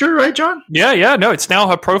a picture, right, John? Yeah. No, it's now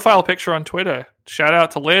her profile picture on Twitter. Shout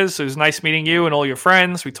out to Liz. It was nice meeting you and all your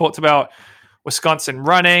friends. We talked about Wisconsin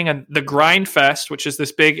running and the Grind Fest, which is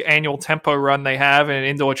this big annual tempo run they have in an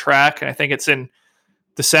indoor track. And I think it's in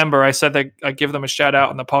December. I said that I'd give them a shout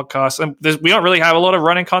out on the podcast. And we don't really have a lot of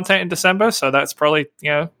running content in December. So that's probably,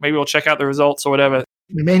 maybe we'll check out the results or whatever.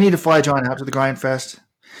 We may need to fly John out to the Grind Fest.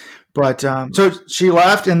 But so she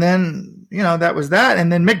left, and then, that was that.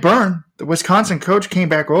 And then Mick Byrne, the Wisconsin coach, came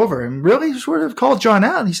back over and really sort of called John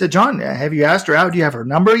out. And he said, "John, have you asked her out? Do you have her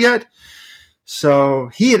number yet?" So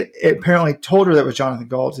he had apparently told her that was Jonathan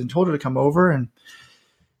Gauld and told her to come over. And,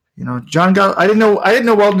 John got, I didn't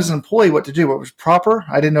know Weldon as an employee what to do, what was proper.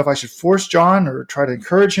 I didn't know if I should force John or try to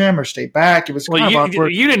encourage him or stay back. It was kind of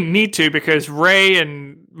awkward. You didn't need to, because Ray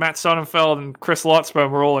and Matt Sonnenfeld and Chris Lotzman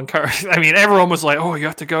were all encouraged. I mean, everyone was like, "Oh, you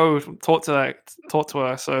have to go talk to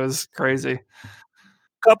her." So it was crazy.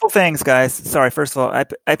 Couple things, guys. Sorry, first of all,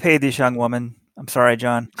 I paid this young woman. I'm sorry,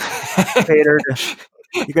 John. Paid her to,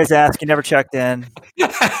 you guys asked, you never checked in.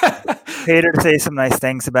 Paid her to say some nice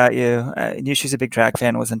things about you. I knew she's a big track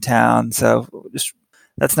fan, was in town. So just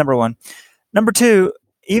that's number one. Number two,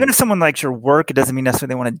 even if someone likes your work, it doesn't mean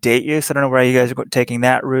necessarily they want to date you. So I don't know where you guys are taking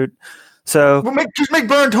that route. So just Mick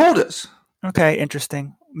Byrne told us. Okay,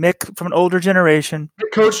 interesting. Mick from an older generation.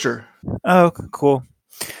 Mick coached her. Oh, cool.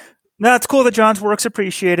 No, it's cool that John's work's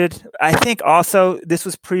appreciated. I think also this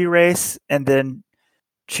was pre-race, and then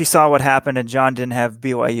she saw what happened, and John didn't have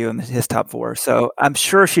BYU in his top 4. So I'm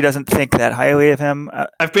sure she doesn't think that highly of him.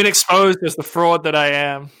 I've been exposed as the fraud that I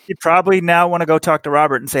am. You probably now want to go talk to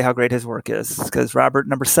Robert and say how great his work is, because Robert,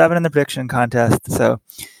 number 7 in the prediction contest. So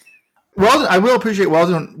Weldon, I will appreciate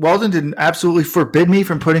Weldon. Weldon didn't absolutely forbid me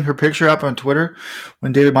from putting her picture up on Twitter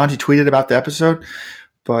when David Monty tweeted about the episode.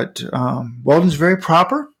 But Weldon's very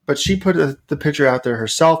proper. But she put the picture out there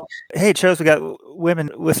herself. Hey, it shows we got women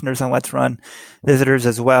listeners on Let's Run, visitors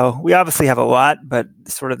as well. We obviously have a lot, but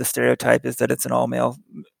sort of the stereotype is that it's an all-male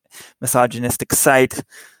misogynistic site.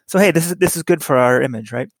 So, hey, this is good for our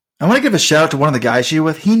image, right? I want to give a shout out to one of the guys she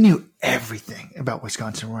with. He knew everything about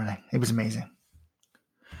Wisconsin running. It was amazing.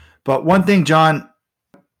 But one thing, John,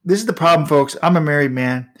 this is the problem, folks. I'm a married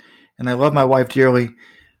man, and I love my wife dearly.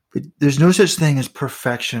 But there's no such thing as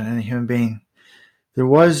perfection in a human being.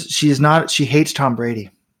 She hates Tom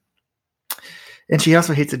Brady. And she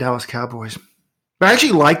also hates the Dallas Cowboys. But I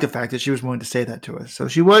actually like the fact that she was willing to say that to us. So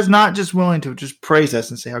she was not just willing to just praise us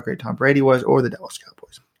and say how great Tom Brady was or the Dallas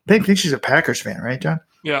Cowboys. I think she's a Packers fan, right, John?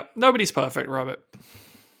 Yeah, nobody's perfect, Robert.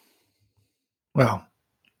 Well,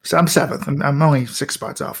 so I'm 7th. I'm only 6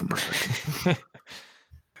 spots off from perfect.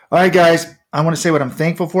 All right, guys. I want to say what I'm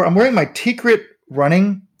thankful for. I'm wearing my Secret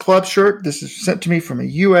Running Club shirt. This is sent to me from a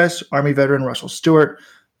U.S. Army veteran, Russell Stewart, I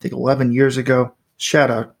think 11 years ago.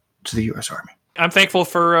 Shout out to the U.S. Army. I'm thankful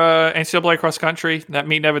for NCAA cross country. That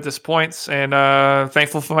meet never disappoints. And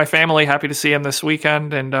thankful for my family. Happy to see him this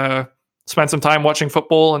weekend and spend some time watching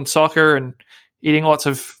football and soccer and eating lots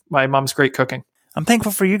of my mom's great cooking. I'm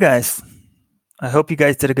thankful for you guys. I hope you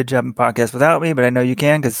guys did a good job in podcast without me, but I know you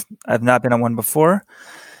can because I've not been on one before.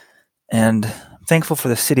 And I'm thankful for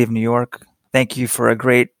the city of New York. Thank you for a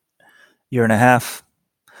great year and a half.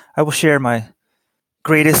 I will share my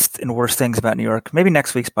greatest and worst things about New York, maybe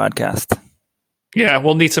next week's podcast. Yeah,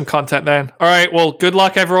 we'll need some content then. All right, well, good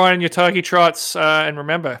luck, everyone, in your turkey trots. And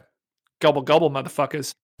remember, gobble, gobble,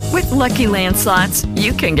 motherfuckers. With Lucky Land Slots,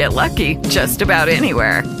 you can get lucky just about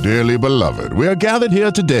anywhere. Dearly beloved, we are gathered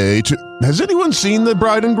here today to... Has anyone seen the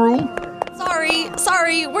bride and groom?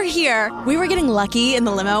 Sorry, we're here. We were getting lucky in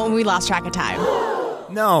the limo and we lost track of time.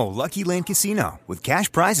 No, Lucky Land Casino, with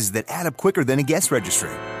cash prizes that add up quicker than a guest registry.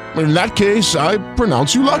 In that case, I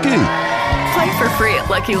pronounce you lucky. Play for free at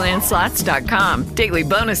LuckyLandSlots.com. Daily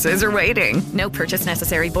bonuses are waiting. No purchase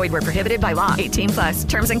necessary. Void where prohibited by law. 18+.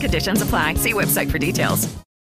 Terms and conditions apply. See website for details.